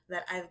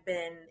that I've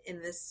been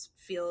in this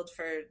field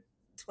for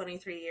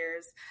 23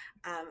 years,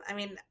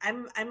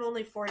 I'm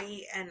only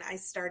 40, and I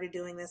started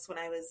doing this when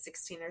I was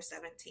 16 or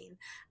 17.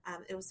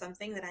 It was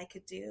something that I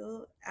could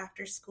do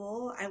after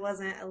school. I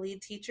wasn't a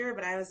lead teacher,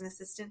 but I was an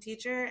assistant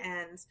teacher,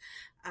 and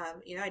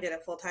I did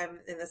it full time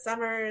in the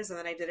summers, and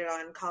then I did it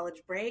on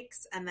college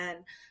breaks, and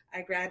then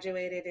I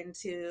graduated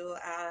into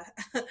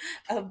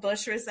a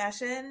Bush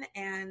recession,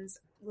 and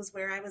was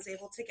where I was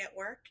able to get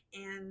work,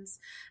 and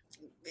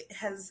it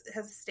has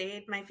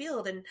stayed my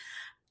field. And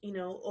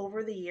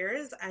over the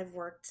years, I've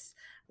worked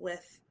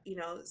with,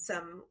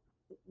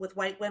 with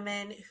white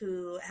women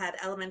who had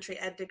elementary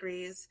ed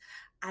degrees.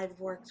 I've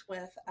worked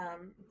with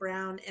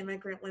brown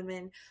immigrant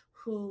women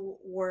who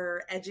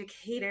were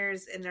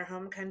educators in their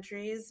home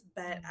countries,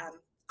 but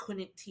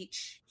couldn't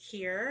teach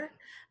here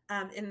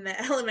in the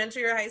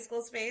elementary or high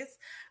school space.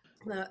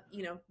 But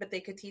they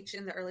could teach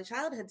in the early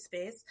childhood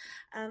space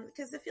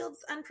because the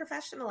field's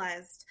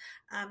unprofessionalized,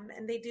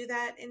 and they do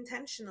that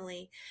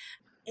intentionally.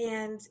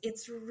 And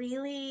it's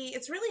really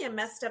a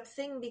messed up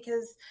thing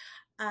because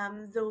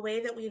the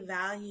way that we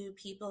value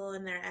people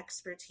and their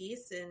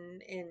expertise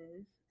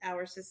in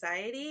our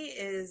society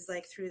is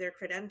like through their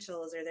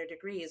credentials or their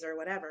degrees or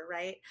whatever,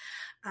 right?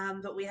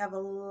 But we have a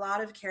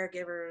lot of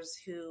caregivers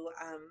who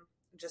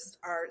just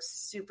are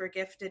super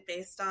gifted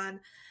based on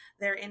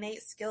their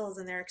innate skills,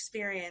 and their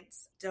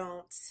experience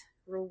don't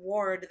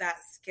reward that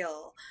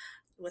skill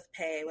with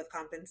pay, with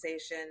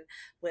compensation,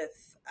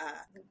 with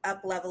up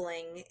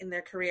leveling in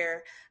their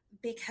career,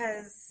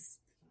 because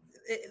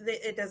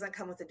it doesn't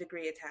come with a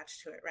degree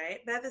attached to it, right?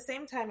 But at the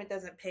same time, it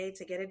doesn't pay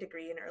to get a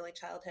degree in early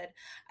childhood.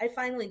 I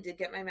finally did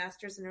get my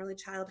master's in early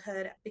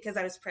childhood because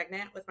I was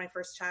pregnant with my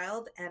first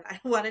child, and I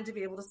wanted to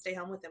be able to stay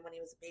home with him when he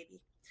was a baby.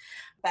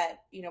 But,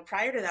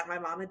 prior to that, my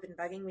mom had been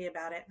bugging me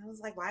about it. And I was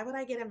like, why would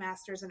I get a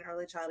master's in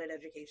early childhood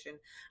education?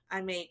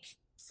 I make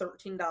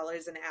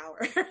 $13 an hour.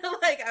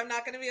 Like, I'm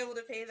not going to be able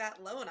to pay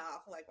that loan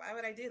off. Like, why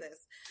would I do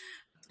this?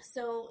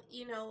 So,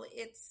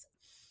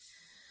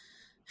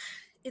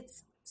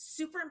 it's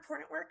super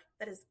important work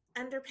that is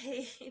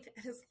underpaid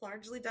and is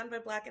largely done by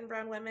Black and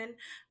brown women.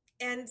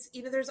 And,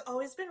 there's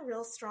always been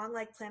real strong,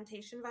 like,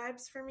 plantation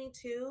vibes for me,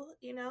 too,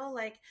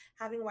 like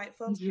having white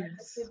folks drop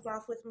the kids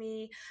off with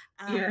me,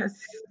 Yes.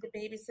 to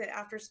babysit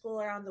after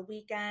school or on the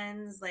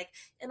weekends, like,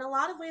 in a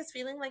lot of ways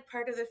feeling like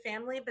part of the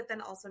family, but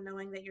then also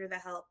knowing that you're the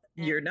help.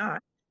 And, You're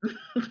not.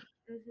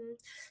 mm-hmm.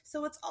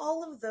 So it's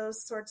all of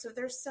those sorts of,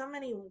 there's so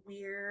many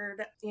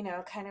weird,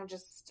 kind of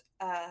just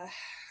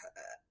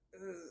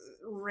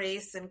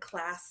race and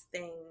class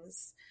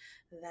things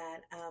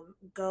that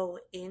go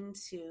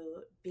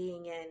into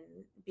being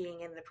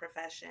in the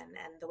profession,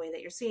 and the way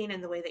that you're seen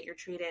and the way that you're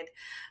treated.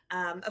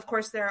 Of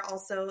course, there are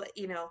also,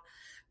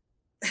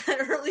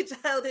 early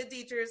childhood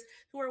teachers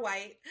who are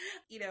white.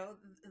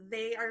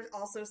 They are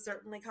also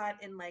certainly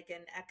caught in like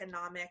an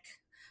economic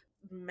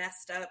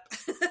messed up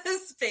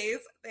space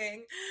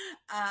thing.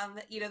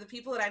 The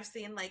people that I've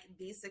seen like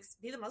be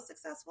the most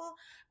successful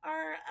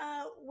are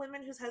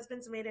women whose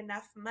husbands made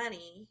enough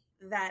money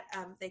that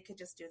they could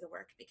just do the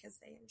work because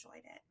they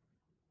enjoyed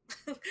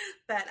it.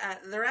 But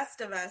the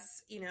rest of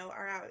us,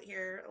 are out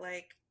here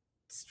like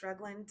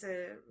struggling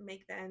to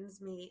make the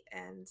ends meet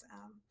and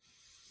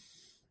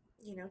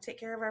take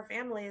care of our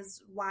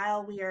families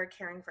while we are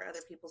caring for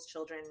other people's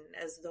children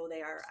as though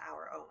they are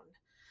our own.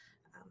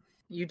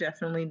 You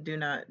definitely do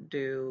not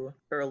do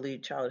early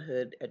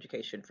childhood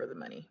education for the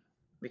money,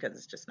 because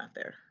it's just not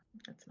there.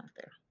 It's not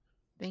there.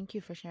 Thank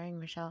you for sharing,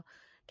 Rochelle.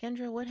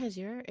 Kendra, what has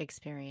your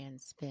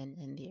experience been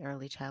in the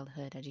early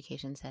childhood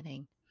education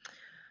setting?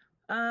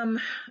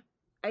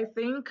 I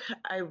think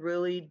I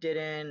really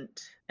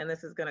didn't, and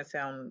this is going to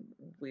sound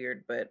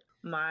weird, but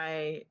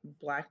my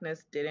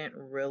Blackness didn't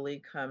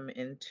really come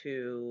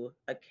into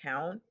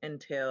account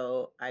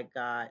until I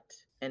got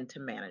into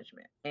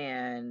management.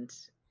 And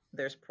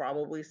There's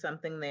probably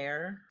something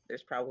there.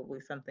 There's probably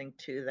something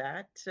to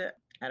that.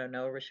 I don't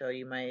know, Rochelle,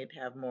 you might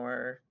have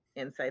more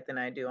insight than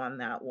I do on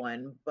that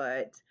one.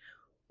 But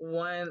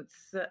once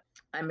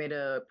I made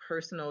a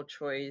personal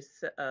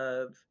choice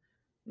of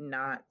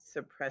not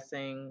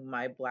suppressing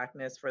my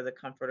Blackness for the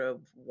comfort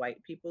of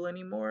white people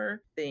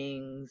anymore,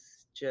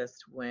 things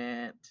just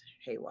went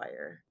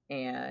haywire.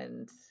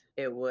 And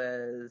it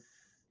was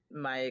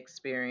my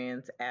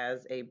experience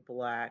as a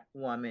Black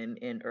woman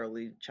in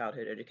early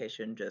childhood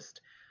education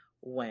just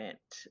went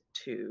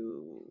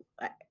to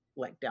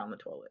like down the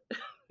toilet.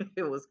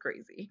 It was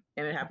crazy.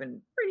 And it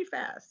happened pretty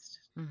fast.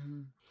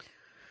 Mm-hmm.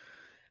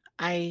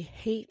 I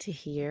hate to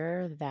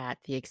hear that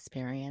the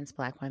experience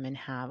Black women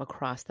have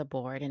across the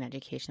board in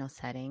educational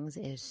settings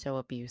is so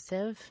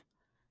abusive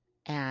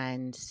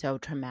and so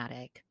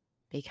traumatic,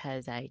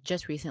 because I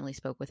just recently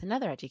spoke with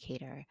another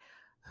educator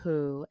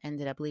who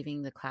ended up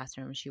leaving the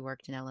classroom. She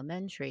worked in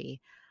elementary.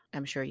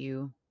 I'm sure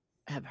you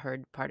have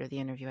heard part of the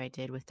interview I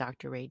did with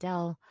Dr.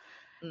 Raydell.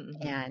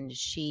 Mm-hmm. And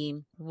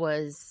she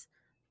was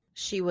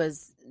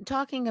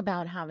talking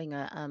about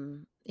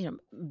having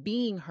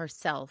being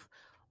herself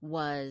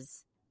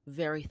was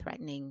very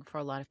threatening for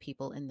a lot of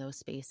people in those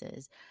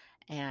spaces.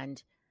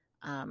 And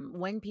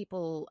when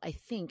people, I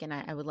think, and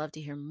I would love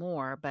to hear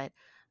more, but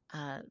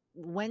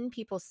when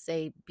people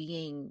say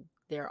being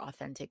their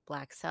authentic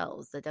Black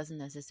selves, that doesn't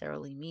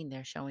necessarily mean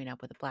they're showing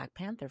up with a Black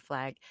Panther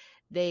flag.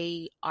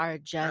 They are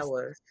just... I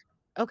was.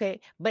 Okay,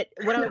 but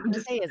what I was going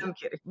to say is, I'm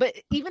kidding. but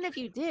even if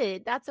you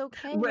did, that's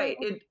okay. Right.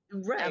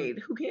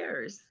 Who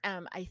cares?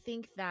 I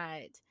think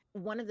that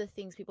one of the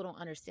things people don't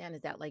understand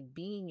is that, like,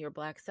 being your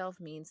Black self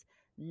means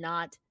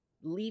not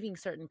leaving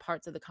certain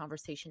parts of the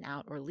conversation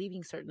out or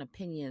leaving certain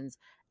opinions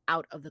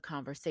out of the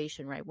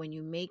conversation, right? When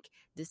you make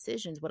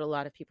decisions, what a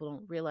lot of people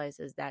don't realize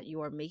is that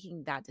you are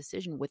making that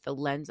decision with the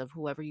lens of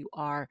whoever you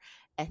are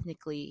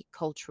ethnically,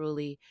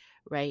 culturally,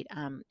 right?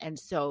 And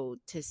so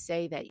to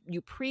say that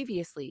you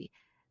previously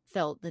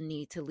felt the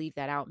need to leave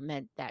that out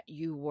meant that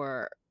you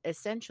were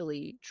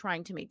essentially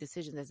trying to make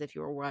decisions as if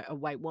you were a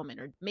white woman,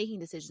 or making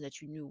decisions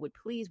that you knew would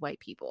please white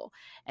people.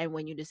 And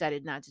when you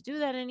decided not to do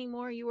that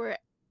anymore, you were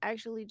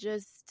actually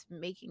just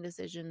making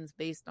decisions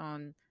based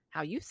on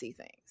how you see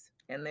things.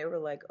 And they were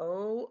like,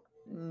 oh,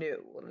 no,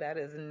 that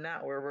is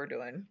not where we're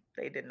doing.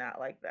 They did not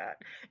like that.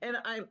 And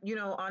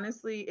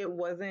honestly, it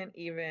wasn't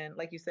even,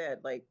 like you said,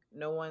 like,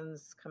 no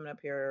one's coming up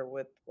here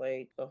with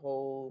like a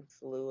whole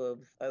slew of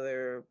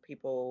other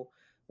people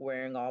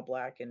wearing all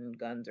Black and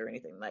guns or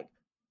anything. Like,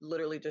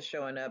 literally just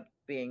showing up,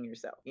 being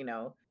yourself,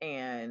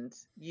 and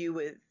you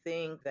would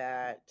think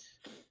that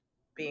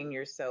being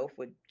yourself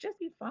would just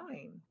be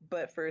fine.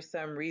 But for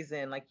some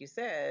reason, like you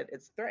said,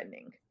 it's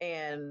threatening.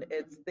 And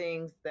it's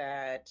things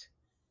that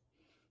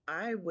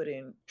I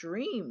wouldn't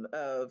dream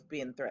of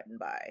being threatened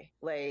by.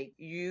 Like,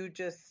 you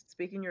just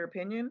speaking your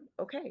opinion.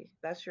 Okay,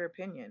 that's your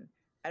opinion.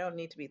 I don't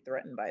need to be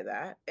threatened by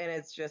that. And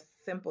it's just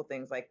simple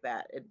things like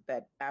that.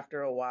 That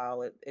after a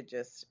while,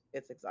 it's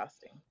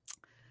exhausting.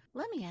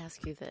 Let me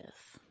ask you this.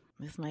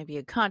 This might be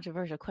a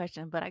controversial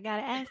question, but I got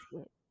to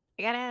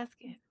ask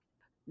it.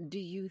 Do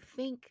you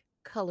think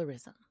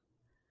colorism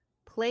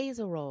plays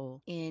a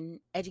role in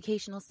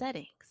educational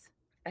settings?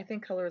 I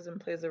think colorism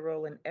plays a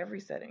role in every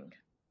setting.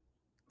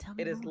 Tell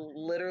me it more. Is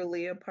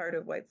literally a part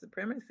of white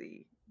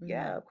supremacy. Mm-hmm.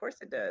 Yeah, of course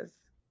it does.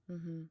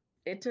 Mm-hmm.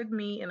 It took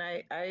me, and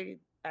I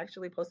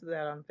actually posted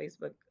that on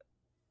Facebook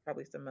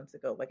probably some months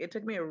ago. Like, it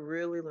took me a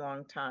really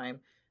long time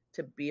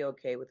to be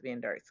okay with being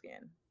dark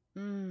skinned.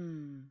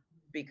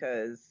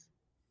 Because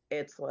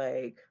it's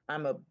like,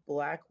 I'm a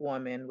Black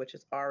woman, which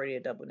is already a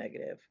double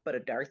negative, but a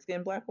dark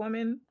skinned Black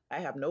woman, I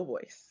have no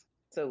voice.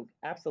 So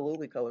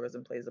absolutely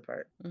colorism plays a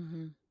part.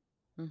 Mm-hmm.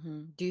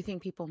 Mm-hmm. Do you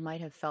think people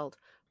might have felt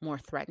more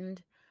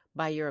threatened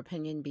by your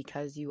opinion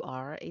because you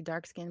are a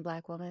dark skinned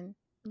Black woman?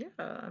 Yeah,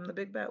 I'm the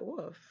big bad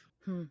wolf.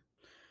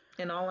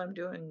 And all I'm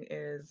doing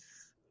is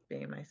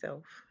being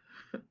myself.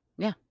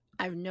 Yeah,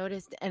 I've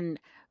noticed, and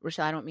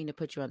Rochelle, I don't mean to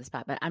put you on the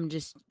spot, but I'm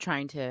just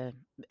trying to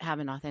have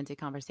an authentic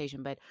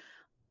conversation. But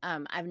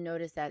I've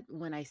noticed that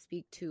when I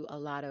speak to a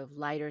lot of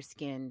lighter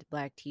skinned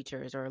Black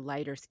teachers or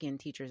lighter skinned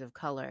teachers of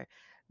color,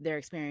 their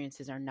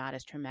experiences are not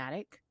as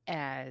traumatic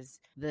as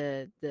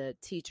the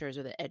teachers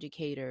or the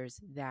educators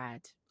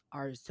that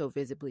are so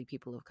visibly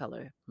people of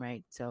color,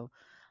 right? So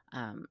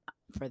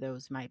for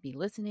those who might be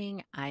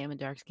listening, I am a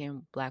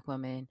dark-skinned Black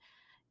woman.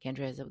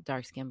 Kendra is a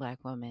dark-skinned Black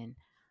woman.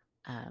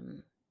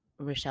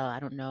 Rochelle, I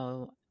don't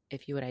know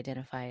if you would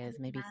identify as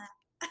maybe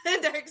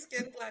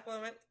dark-skinned Black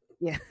woman.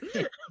 Yeah.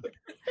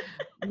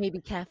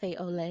 Maybe cafe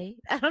au lait.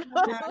 I don't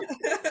know.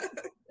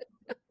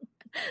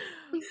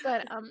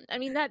 But I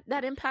mean,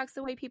 that impacts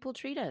the way people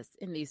treat us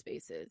in these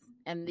spaces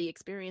and the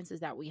experiences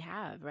that we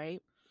have,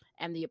 right?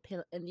 And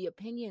the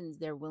opinions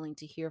they're willing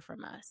to hear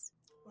from us.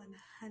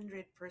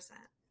 100%.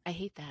 I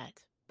hate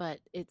that, but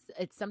it's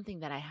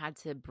something that I had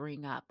to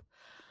bring up.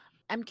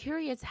 I'm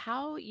curious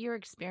how your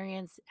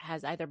experience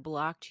has either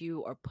blocked you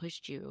or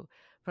pushed you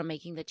from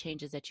making the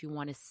changes that you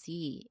want to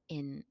see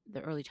in the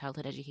early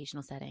childhood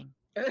educational setting.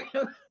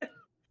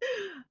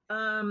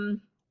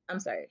 I'm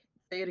sorry.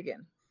 Say it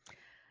again.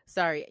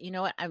 Sorry. You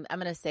know what? I'm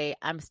going to say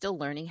I'm still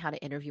learning how to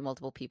interview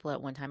multiple people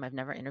at one time. I've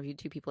never interviewed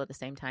two people at the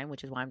same time,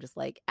 which is why I'm just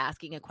like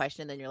asking a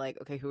question. Then you're like,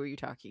 okay, who are you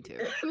talking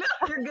to? No,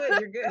 you're good.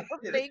 You're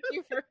good. Thank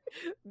you for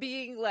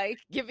being like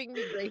giving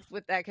me grace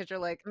with that because you're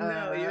like,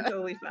 No, you're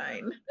totally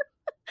fine.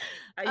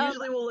 I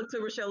usually will look to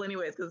Rochelle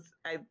anyways because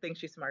I think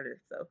she's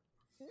smarter. So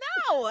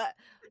no.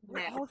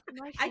 Man,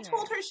 I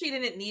told her she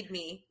didn't need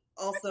me.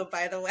 Also,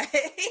 by the way,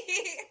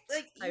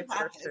 like you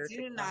have this.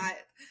 You do not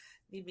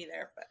need me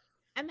there, but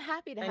I'm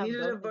happy to I have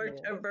needed both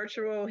a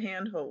virtual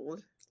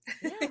handhold.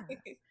 Yeah.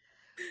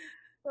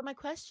 So my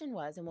question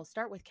was, and we'll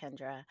start with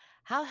Kendra,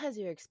 how has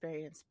your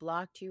experience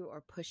blocked you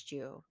or pushed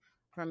you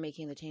from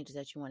making the changes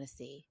that you want to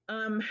see?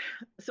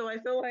 So I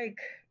feel like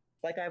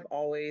I've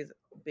always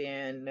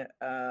been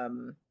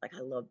like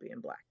I love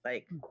being Black.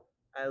 Like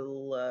I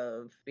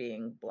love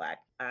being Black.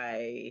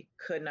 I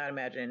could not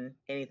imagine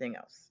anything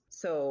else.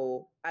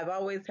 So I've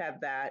always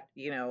had that,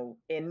 you know,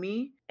 in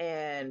me.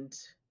 And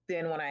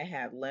then when I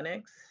had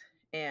Lennox,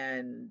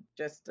 and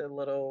just a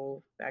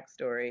little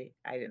backstory,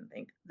 I didn't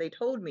think. They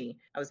told me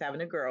I was having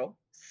a girl.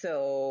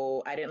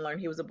 So I didn't learn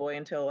he was a boy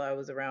until I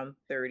was around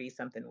 30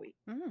 something weeks.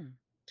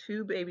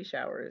 2 baby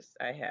showers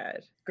I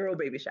had, girl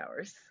baby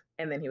showers.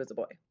 And then he was a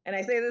boy. And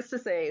I say this to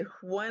say,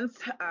 once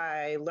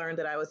I learned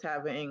that I was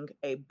having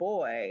a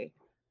boy,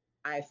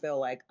 I feel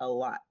like a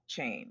lot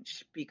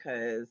changed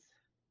because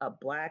a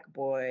Black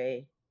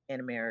boy in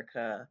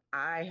America,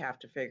 I have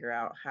to figure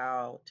out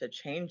how to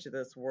change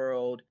this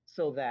world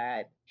so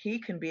that he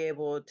can be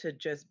able to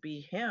just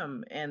be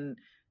him and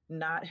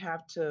not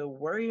have to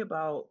worry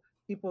about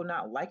people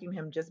not liking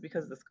him just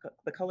because of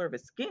the color of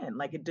his skin.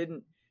 Like it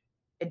didn't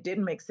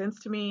make sense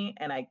to me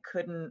and I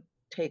couldn't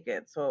take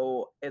it.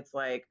 So it's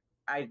like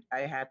I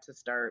had to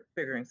start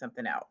figuring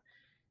something out.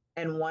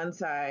 And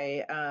once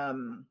I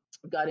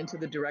got into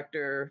the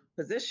director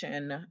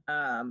position,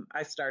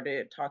 I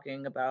started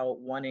talking about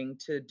wanting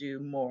to do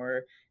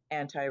more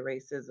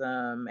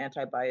anti-racism,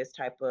 anti-bias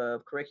type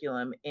of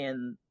curriculum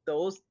in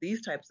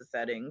these types of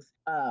settings.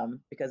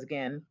 Because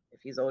again,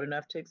 if he's old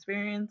enough to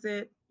experience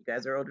it, you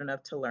guys are old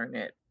enough to learn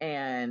it.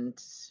 And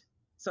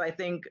so I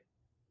think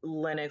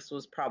Lennox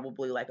was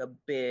probably like a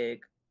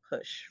big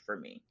push for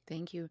me.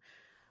 Thank you.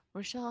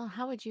 Rochelle,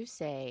 how would you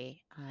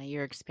say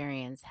your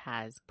experience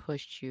has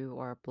pushed you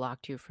or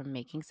blocked you from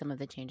making some of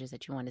the changes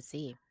that you want to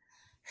see?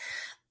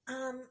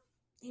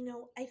 You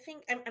know, I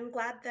think I'm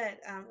glad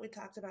that we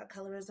talked about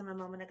colorism a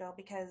moment ago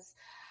because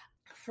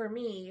for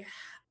me,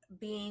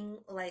 being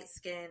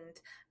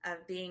light-skinned,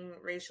 being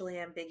racially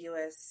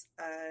ambiguous,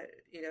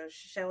 you know,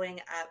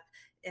 showing up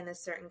in a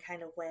certain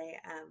kind of way,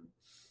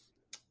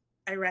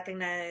 I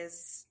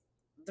recognize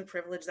the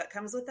privilege that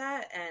comes with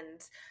that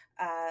and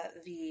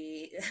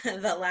the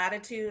the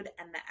latitude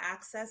and the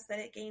access that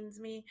it gains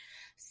me.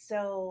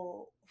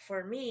 So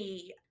for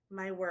me,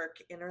 my work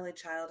in early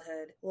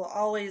childhood will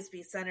always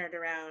be centered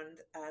around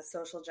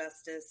social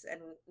justice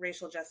and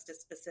racial justice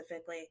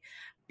specifically,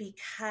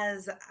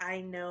 because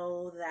I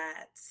know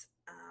that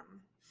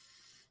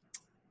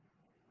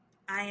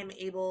I am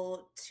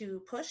able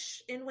to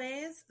push in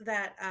ways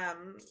that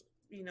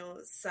you know,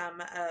 some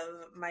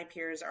of my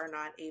peers are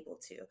not able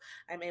to.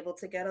 I'm able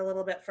to get a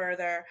little bit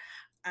further.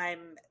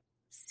 I'm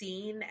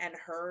seen and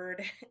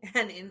heard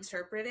and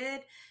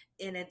interpreted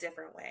in a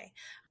different way.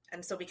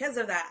 And so because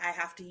of that, I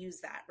have to use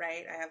that,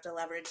 right? I have to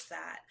leverage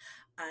that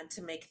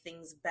to make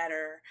things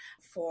better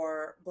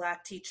for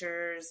Black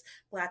teachers,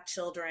 Black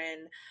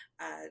children,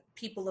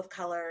 people of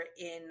color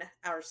in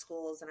our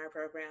schools and our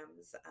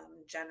programs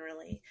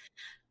generally.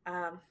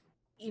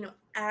 You know,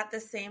 at the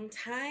same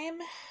time,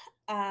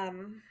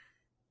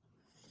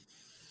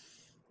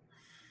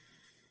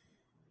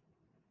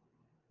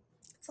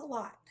 it's a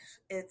lot.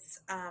 It's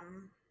a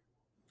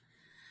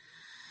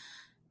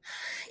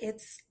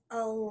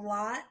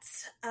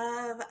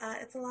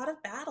lot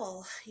of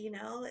battle, you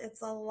know,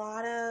 it's a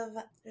lot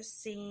of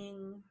just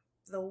seeing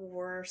the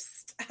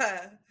worst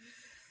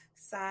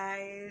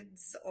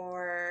sides,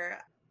 or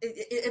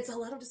it's a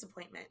lot of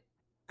disappointment.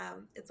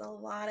 It's a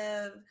lot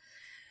of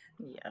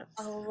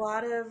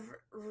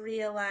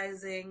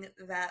realizing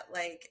that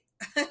like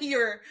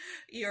your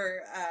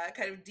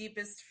kind of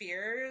deepest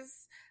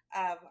fears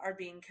are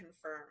being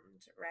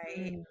confirmed,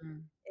 right? Mm-hmm.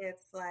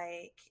 It's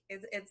like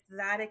it's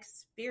that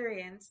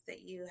experience that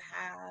you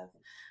have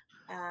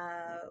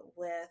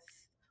with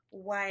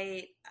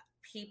white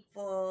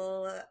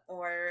people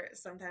or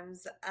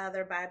sometimes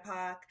other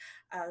BIPOC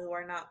who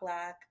are not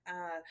Black.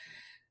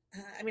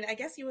 I mean, I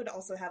guess you would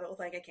also have it with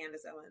like a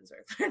Candace Owens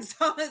or Clarence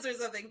Thomas or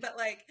something, but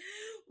like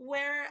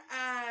where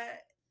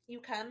you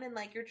come in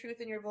like your truth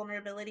and your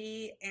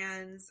vulnerability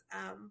and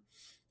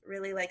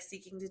really like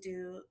seeking to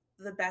do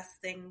the best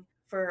thing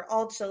for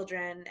all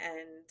children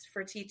and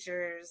for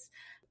teachers.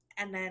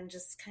 And then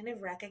just kind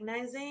of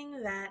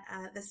recognizing that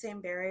the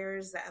same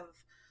barriers that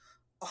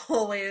have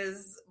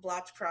always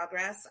blocked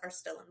progress are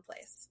still in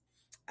place.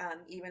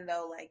 Even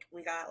though like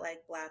we got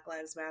like Black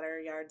Lives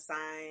Matter yard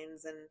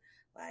signs and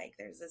like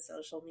there's a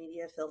social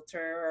media filter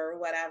or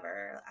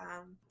whatever.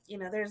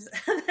 There's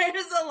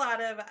there's a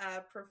lot of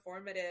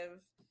performative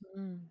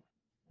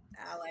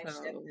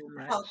allyship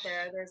out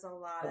there. There's a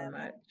lot of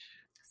much.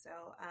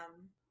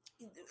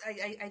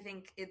 I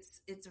think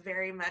it's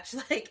very much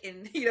like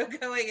in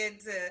going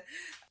into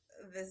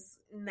this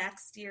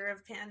next year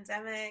of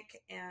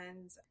pandemic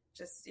and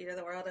just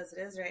the world as it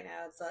is right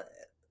now.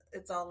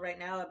 It's all right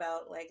now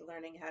about like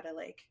learning how to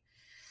like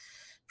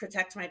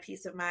protect my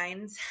peace of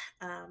mind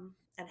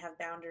and have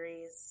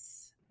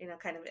boundaries,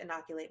 kind of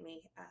inoculate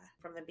me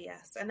from the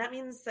BS. And that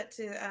means that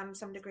to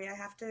some degree I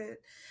have to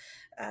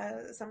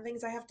some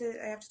things I have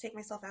to take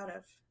myself out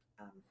of.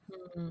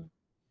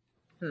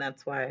 And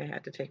that's why I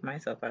had to take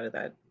myself out of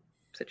that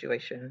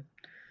situation,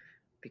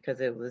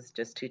 because it was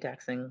just too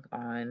taxing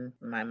on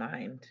my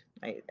mind.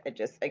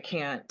 I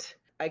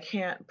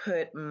can't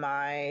put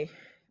my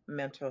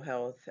mental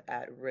health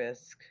at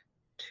risk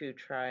to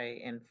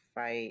try and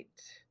fight.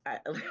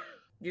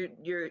 You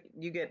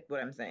get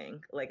what I'm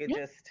saying? Like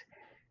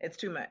it's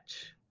too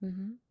much.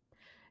 Mm-hmm.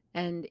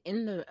 And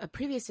in a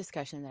previous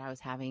discussion that I was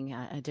having,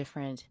 a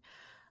different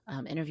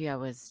interview I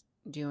was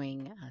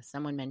doing,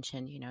 someone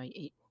mentioned,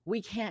 we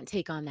can't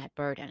take on that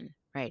burden,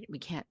 right? We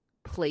can't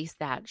place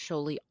that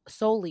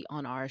solely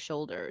on our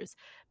shoulders,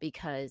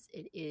 because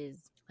it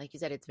is, like you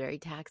said, it's very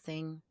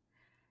taxing.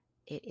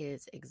 It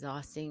is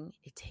exhausting.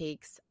 It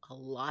takes a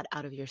lot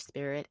out of your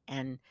spirit,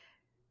 and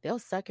they'll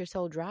suck your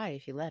soul dry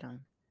if you let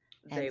them.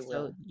 And They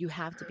will. So you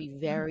have to be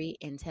very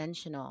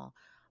intentional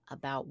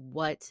about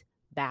what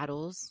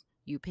battles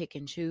you pick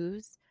and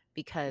choose,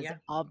 because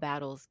all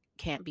battles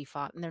can't be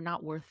fought and they're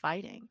not worth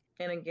fighting.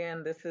 And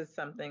again, this is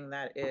something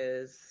that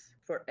is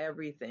for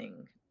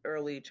everything.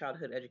 Early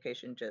childhood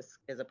education just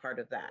is a part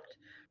of that.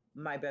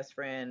 My best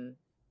friend,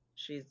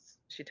 she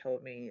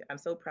told me, "I'm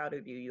so proud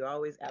of you. You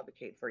always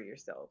advocate for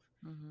yourself."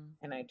 Mm-hmm.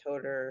 And I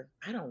told her,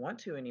 I don't want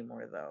to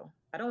anymore, though.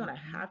 I don't want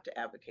to have to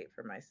advocate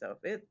for myself.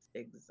 It's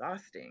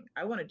exhausting.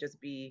 I want to just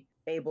be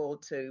able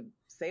to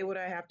say what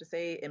I have to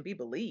say and be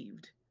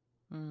believed.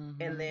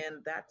 Mm-hmm. And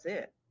then that's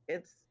it.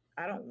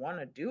 I don't want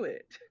to do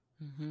it.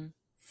 Mm-hmm.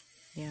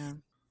 Yeah,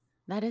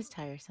 that is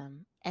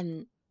tiresome.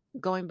 And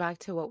going back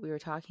to what we were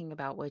talking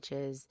about, which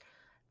is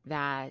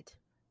that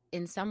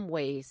in some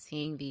ways,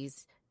 seeing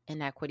these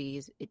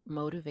inequities, it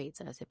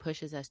motivates us. It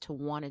pushes us to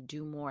want to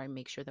do more and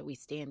make sure that we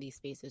stay in these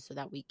spaces so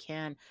that we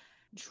can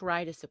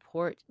try to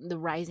support the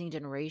rising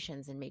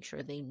generations and make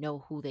sure they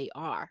know who they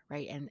are,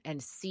 right?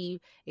 And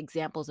see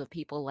examples of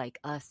people like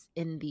us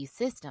in these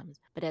systems.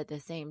 But at the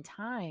same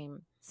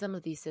time, some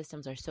of these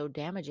systems are so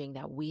damaging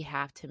that we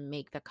have to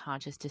make the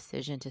conscious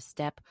decision to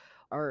step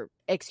or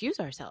excuse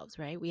ourselves,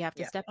 right? We have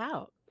to step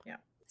out. Yeah.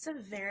 It's a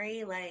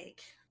very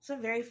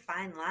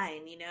fine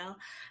line,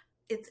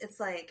 It's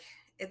like,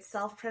 it's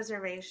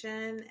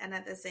self-preservation, and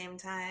at the same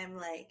time,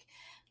 like,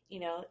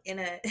 in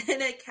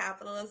a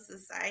capitalist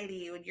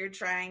society, when you're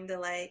trying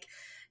to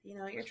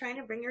you're trying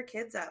to bring your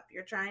kids up,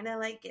 you're trying to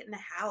like get in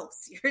a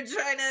house, you're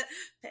trying to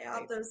pay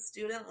off those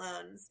student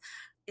loans.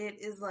 It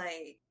is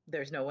like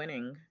there's no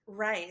winning.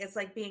 Right. It's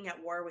like being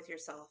at war with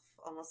yourself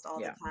almost all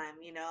the time,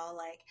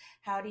 like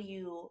how do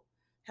you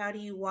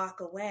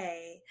walk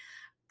away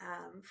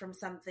from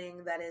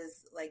something that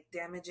is like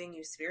damaging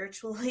you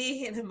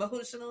spiritually and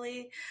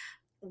emotionally,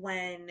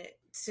 when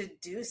to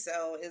do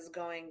so is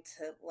going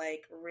to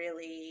like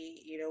really,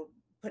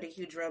 put a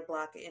huge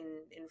roadblock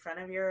in front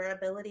of your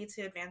ability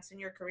to advance in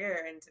your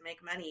career and to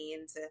make money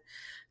and to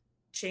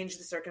change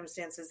the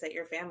circumstances that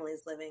your family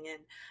is living in.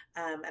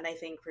 And I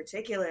think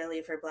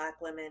particularly for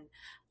Black women,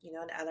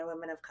 and other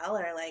women of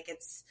color, like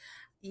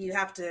you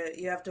have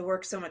to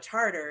work so much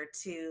harder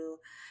to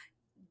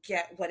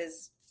get what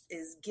is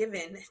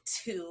given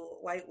to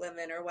white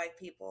women or white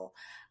people,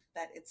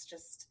 that it's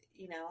just,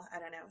 I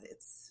don't know,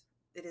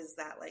 it is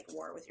that like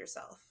war with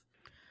yourself.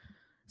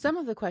 Some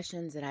of the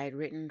questions that I had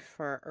written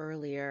for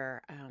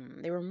earlier,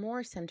 they were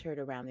more centered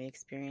around the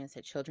experience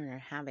that children are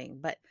having.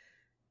 But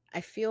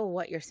I feel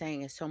what you're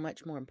saying is so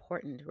much more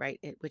important, right?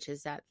 Which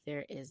is that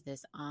there is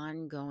this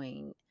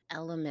ongoing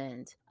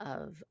element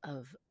of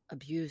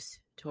abuse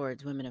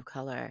towards women of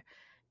color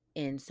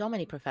in so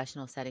many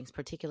professional settings,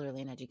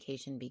 particularly in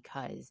education,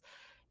 because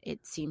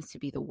it seems to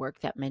be the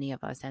work that many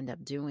of us end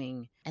up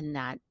doing. And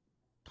that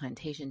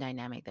plantation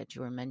dynamic that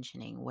you were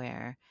mentioning,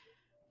 where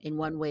in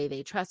one way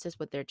they trust us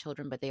with their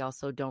children, but they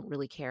also don't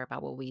really care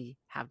about what we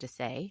have to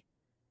say.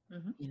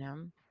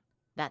 Mm-hmm.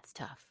 That's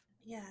tough.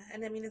 Yeah.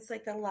 And I mean, it's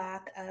like the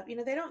lack of,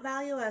 they don't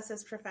value us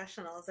as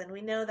professionals. And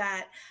we know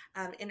that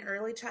in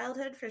early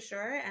childhood for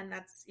sure. And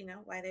that's,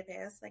 why they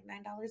pay us like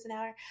 $9 an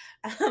hour.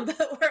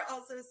 But we're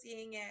also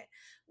seeing it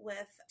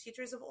with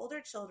teachers of older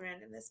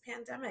children in this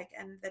pandemic,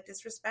 and the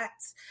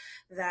disrespect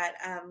that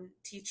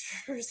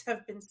teachers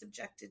have been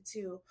subjected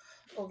to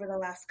over the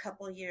last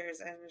couple of years.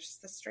 And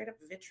just the straight up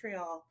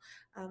vitriol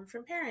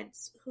from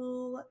parents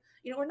who,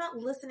 we're not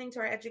listening to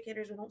our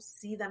educators. We don't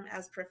see them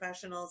as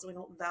professionals. We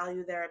don't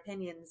value their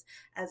opinions.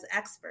 as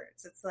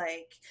experts. It's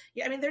like,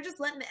 yeah, I mean, they're just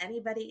letting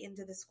anybody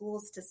into the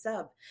schools to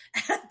sub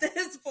at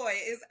this point,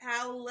 is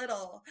how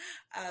little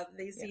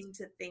they seem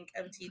to think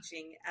of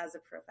teaching as a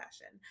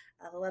profession,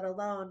 let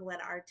alone when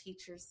our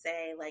teachers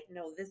say, like,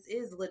 no, this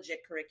is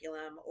legit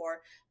curriculum,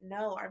 or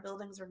no, our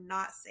buildings are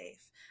not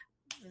safe.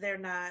 They're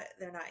not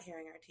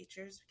hearing our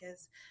teachers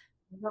because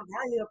they don't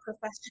value a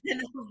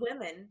profession of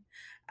women.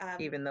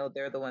 Even though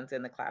they're the ones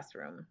in the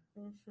classroom,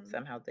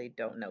 somehow they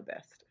don't know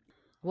best.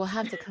 We'll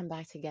have to come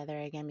back together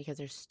again because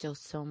there's still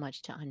so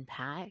much to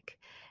unpack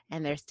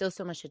and there's still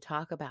so much to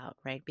talk about,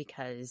 right?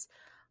 Because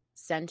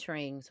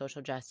centering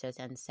social justice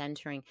and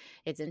centering,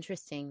 it's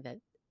interesting that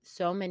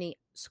so many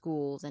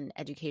schools and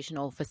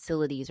educational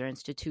facilities or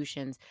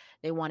institutions,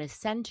 they want to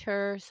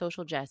center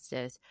social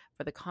justice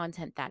for the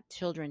content that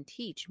children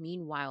teach.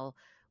 Meanwhile,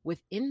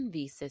 within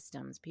these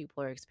systems,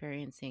 people are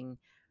experiencing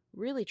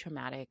really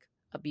traumatic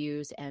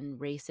abuse and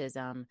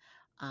racism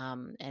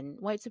and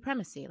white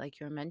supremacy, like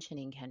you were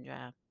mentioning,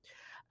 Kendra.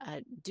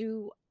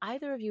 Do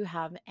either of you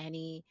have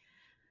any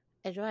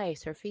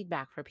advice or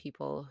feedback for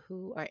people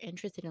who are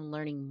interested in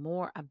learning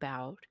more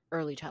about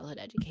early childhood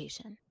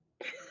education?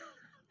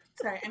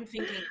 Sorry, I'm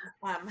thinking.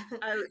 I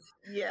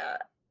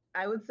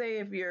would say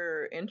if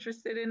you're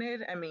interested in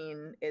it, I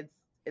mean,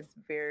 it's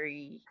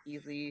very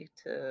easy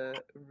to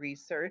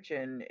research,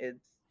 and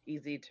it's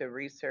easy to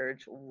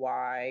research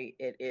why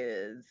it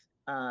is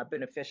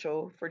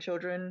beneficial for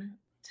children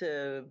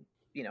to,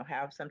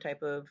 have some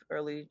type of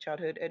early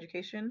childhood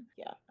education.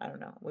 Yeah, I don't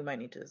know. We might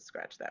need to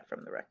scratch that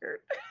from the record.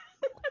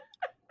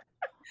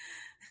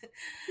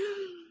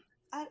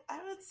 I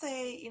would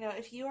say,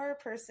 if you are a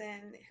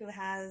person who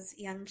has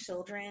young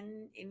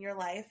children in your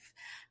life,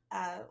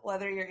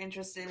 whether you're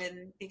interested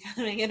in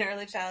becoming an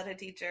early childhood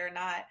teacher or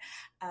not,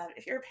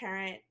 if you're a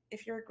parent,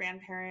 if you're a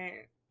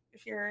grandparent,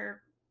 if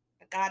you're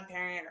a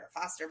godparent or a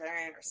foster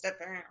parent or step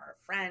parent or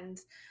a friend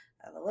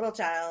of a little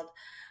child,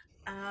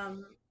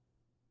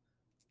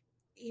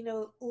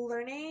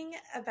 learning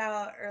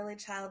about early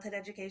childhood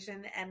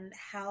education and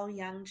how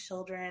young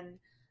children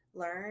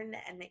learn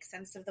and make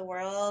sense of the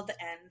world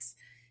and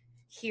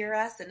hear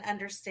us and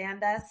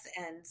understand us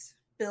and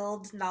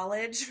build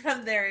knowledge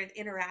from their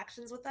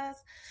interactions with us,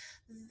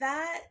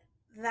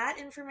 that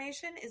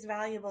information is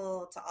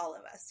valuable to all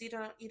of us. You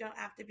don't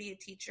have to be a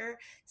teacher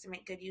to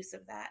make good use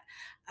of that.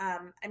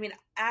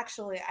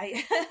 Actually,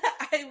 I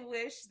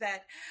wish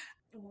that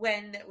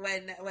when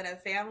a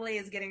family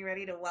is getting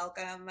ready to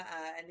welcome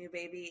a new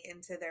baby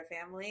into their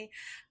family,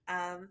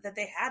 that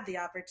they had the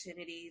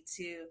opportunity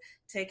to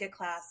take a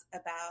class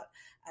about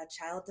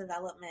child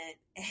development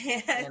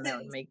and that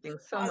would make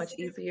things so much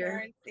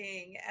easier.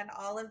 Parenting and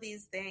all of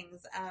these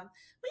things.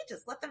 We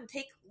just let them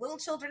take little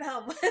children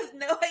home with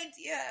no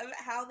idea of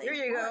how they. There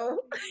you go.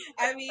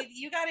 I mean,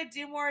 you got to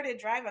do more to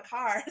drive a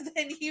car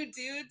than you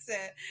do to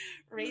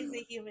raise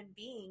a human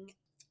being.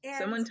 And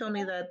someone told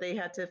me that they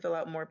had to fill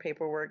out more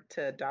paperwork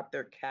to adopt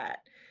their cat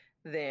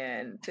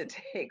than to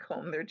take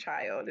home their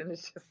child, and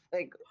it's just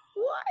like,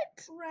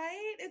 what?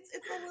 Right? It's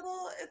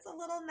a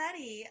little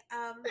nutty.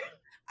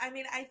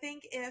 I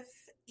think if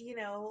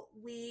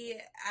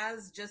we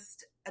as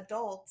just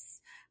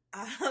adults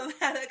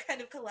had a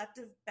kind of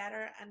collective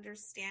better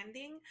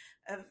understanding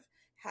of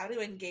how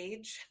to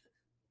engage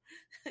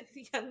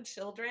young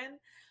children,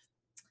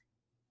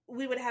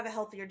 we would have a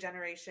healthier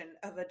generation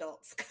of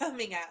adults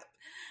coming up.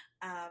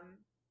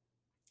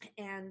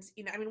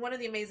 One of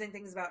the amazing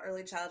things about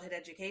early childhood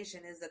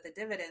education is that the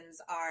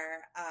dividends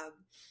are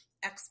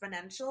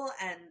exponential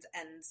and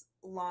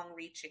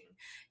long-reaching.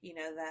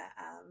 The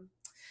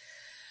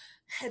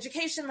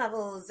education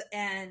levels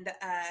and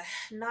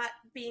not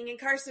being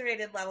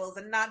incarcerated levels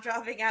and not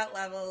dropping out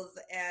levels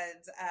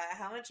and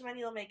how much money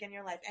you'll make in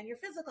your life and your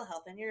physical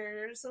health and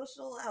your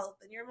social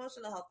health and your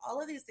emotional health. All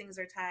of these things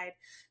are tied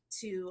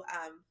to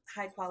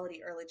high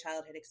quality early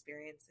childhood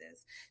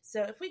experiences.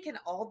 So if we can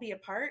all be a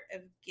part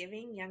of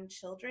giving young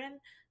children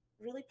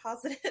really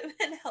positive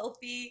and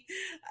healthy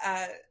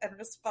and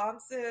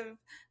responsive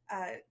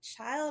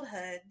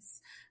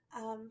childhoods,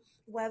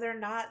 whether or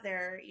not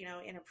they're,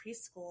 in a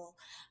preschool,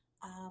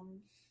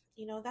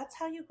 that's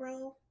how you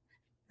grow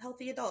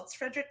healthy adults.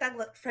 Frederick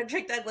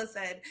Douglass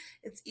said,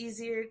 it's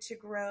easier to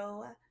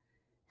grow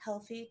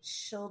healthy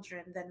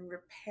children than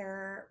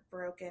repair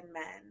broken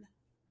men.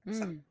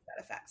 Something to that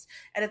effect.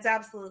 And it's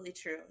absolutely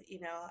true,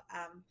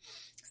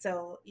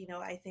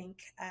 I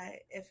think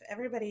if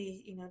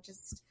everybody,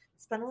 just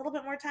spend a little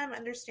bit more time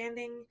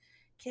understanding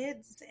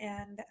kids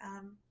and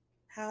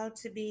how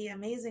to be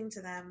amazing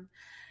to them,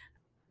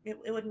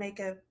 it would make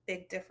a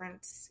big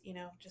difference,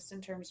 just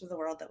in terms of the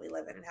world that we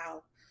live in and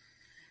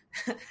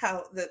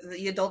how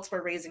the adults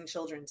we're raising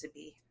children to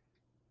be.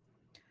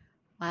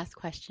 Last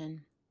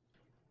question.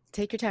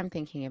 Take your time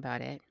thinking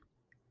about it.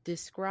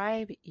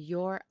 Describe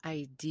your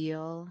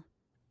ideal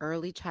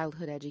early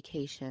childhood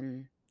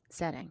education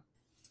setting.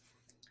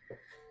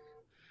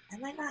 I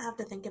might not have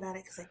to think about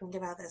it because I think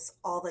about this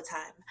all the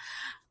time.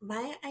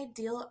 My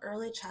ideal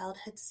early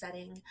childhood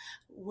setting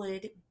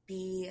would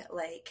be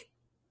like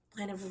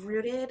kind of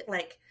rooted,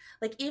 like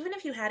even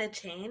if you had a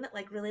chain,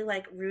 like really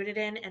like rooted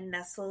in and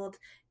nestled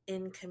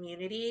in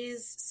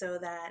communities, so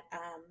that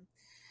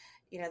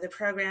the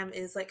program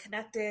is like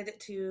connected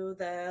to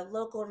the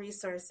local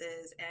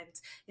resources, and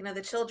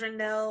the children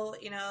know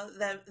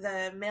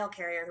the mail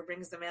carrier who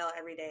brings the mail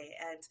every day,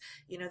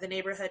 and the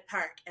neighborhood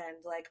park, and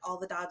like all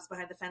the dogs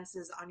behind the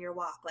fences on your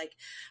walk. Like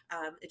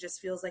it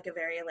just feels like a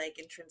very like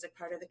intrinsic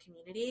part of the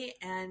community.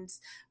 And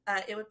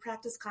it would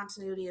practice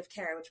continuity of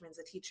care, which means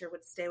the teacher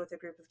would stay with a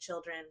group of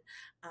children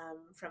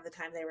from the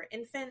time they were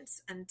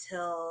infants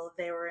until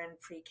they were in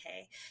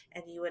pre-K,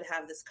 and you would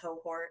have this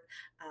cohort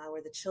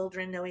where the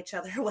children know each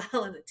other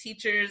well, and the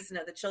teachers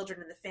know the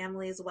children and the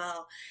families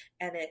well,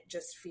 and it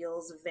just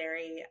feels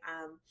very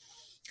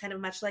kind of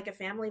much like a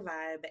family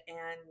vibe.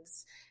 And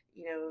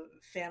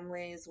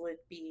families would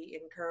be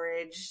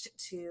encouraged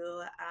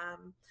to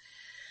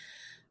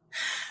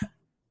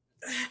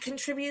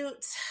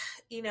contribute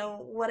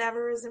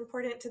whatever is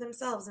important to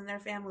themselves and their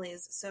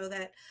families, so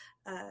that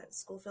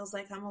school feels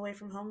like home away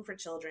from home for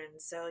children.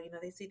 So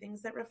they see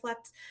things that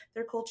reflect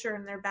their culture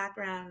and their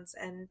backgrounds,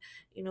 and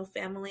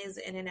families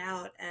in and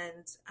out,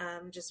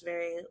 and just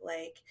very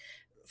like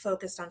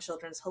focused on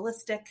children's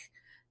holistic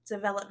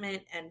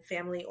development, and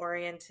family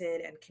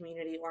oriented and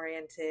community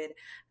oriented,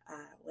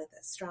 with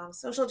a strong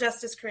social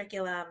justice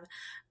curriculum.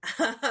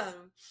 And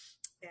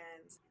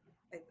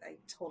I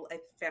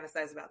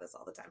fantasize about this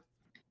all the time.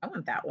 I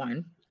want that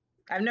one.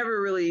 I've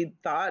never really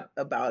thought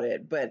about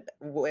it, but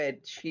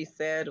what she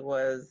said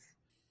was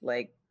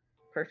like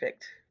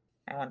perfect.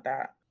 I want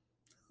that.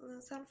 Well,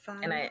 that sounds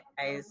fun. And I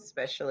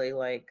especially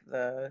like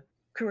the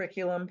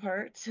curriculum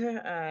part,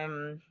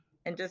 and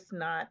just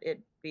not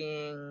it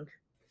being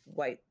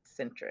white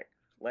centric.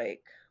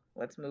 Like,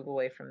 let's move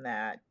away from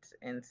that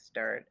and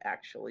start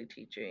actually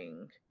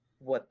teaching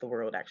what the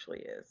world actually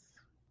is.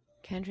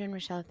 Kendra and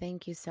Rochelle,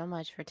 thank you so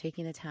much for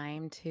taking the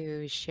time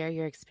to share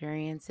your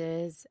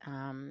experiences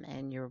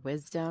and your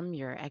wisdom,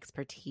 your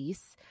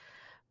expertise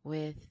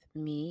with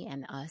me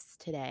and us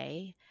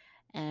today.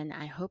 And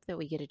I hope that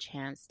we get a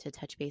chance to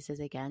touch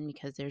bases again,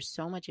 because there's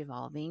so much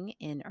evolving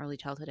in early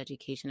childhood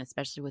education,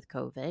 especially with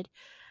COVID.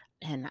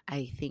 And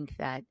I think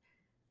that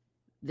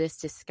this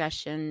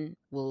discussion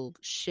will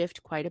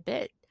shift quite a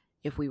bit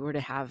if we were to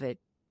have it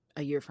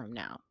a year from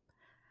now.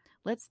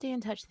 Let's stay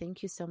in touch.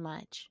 Thank you so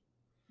much.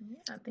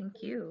 Yeah,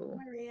 thank you.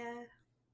 Maria.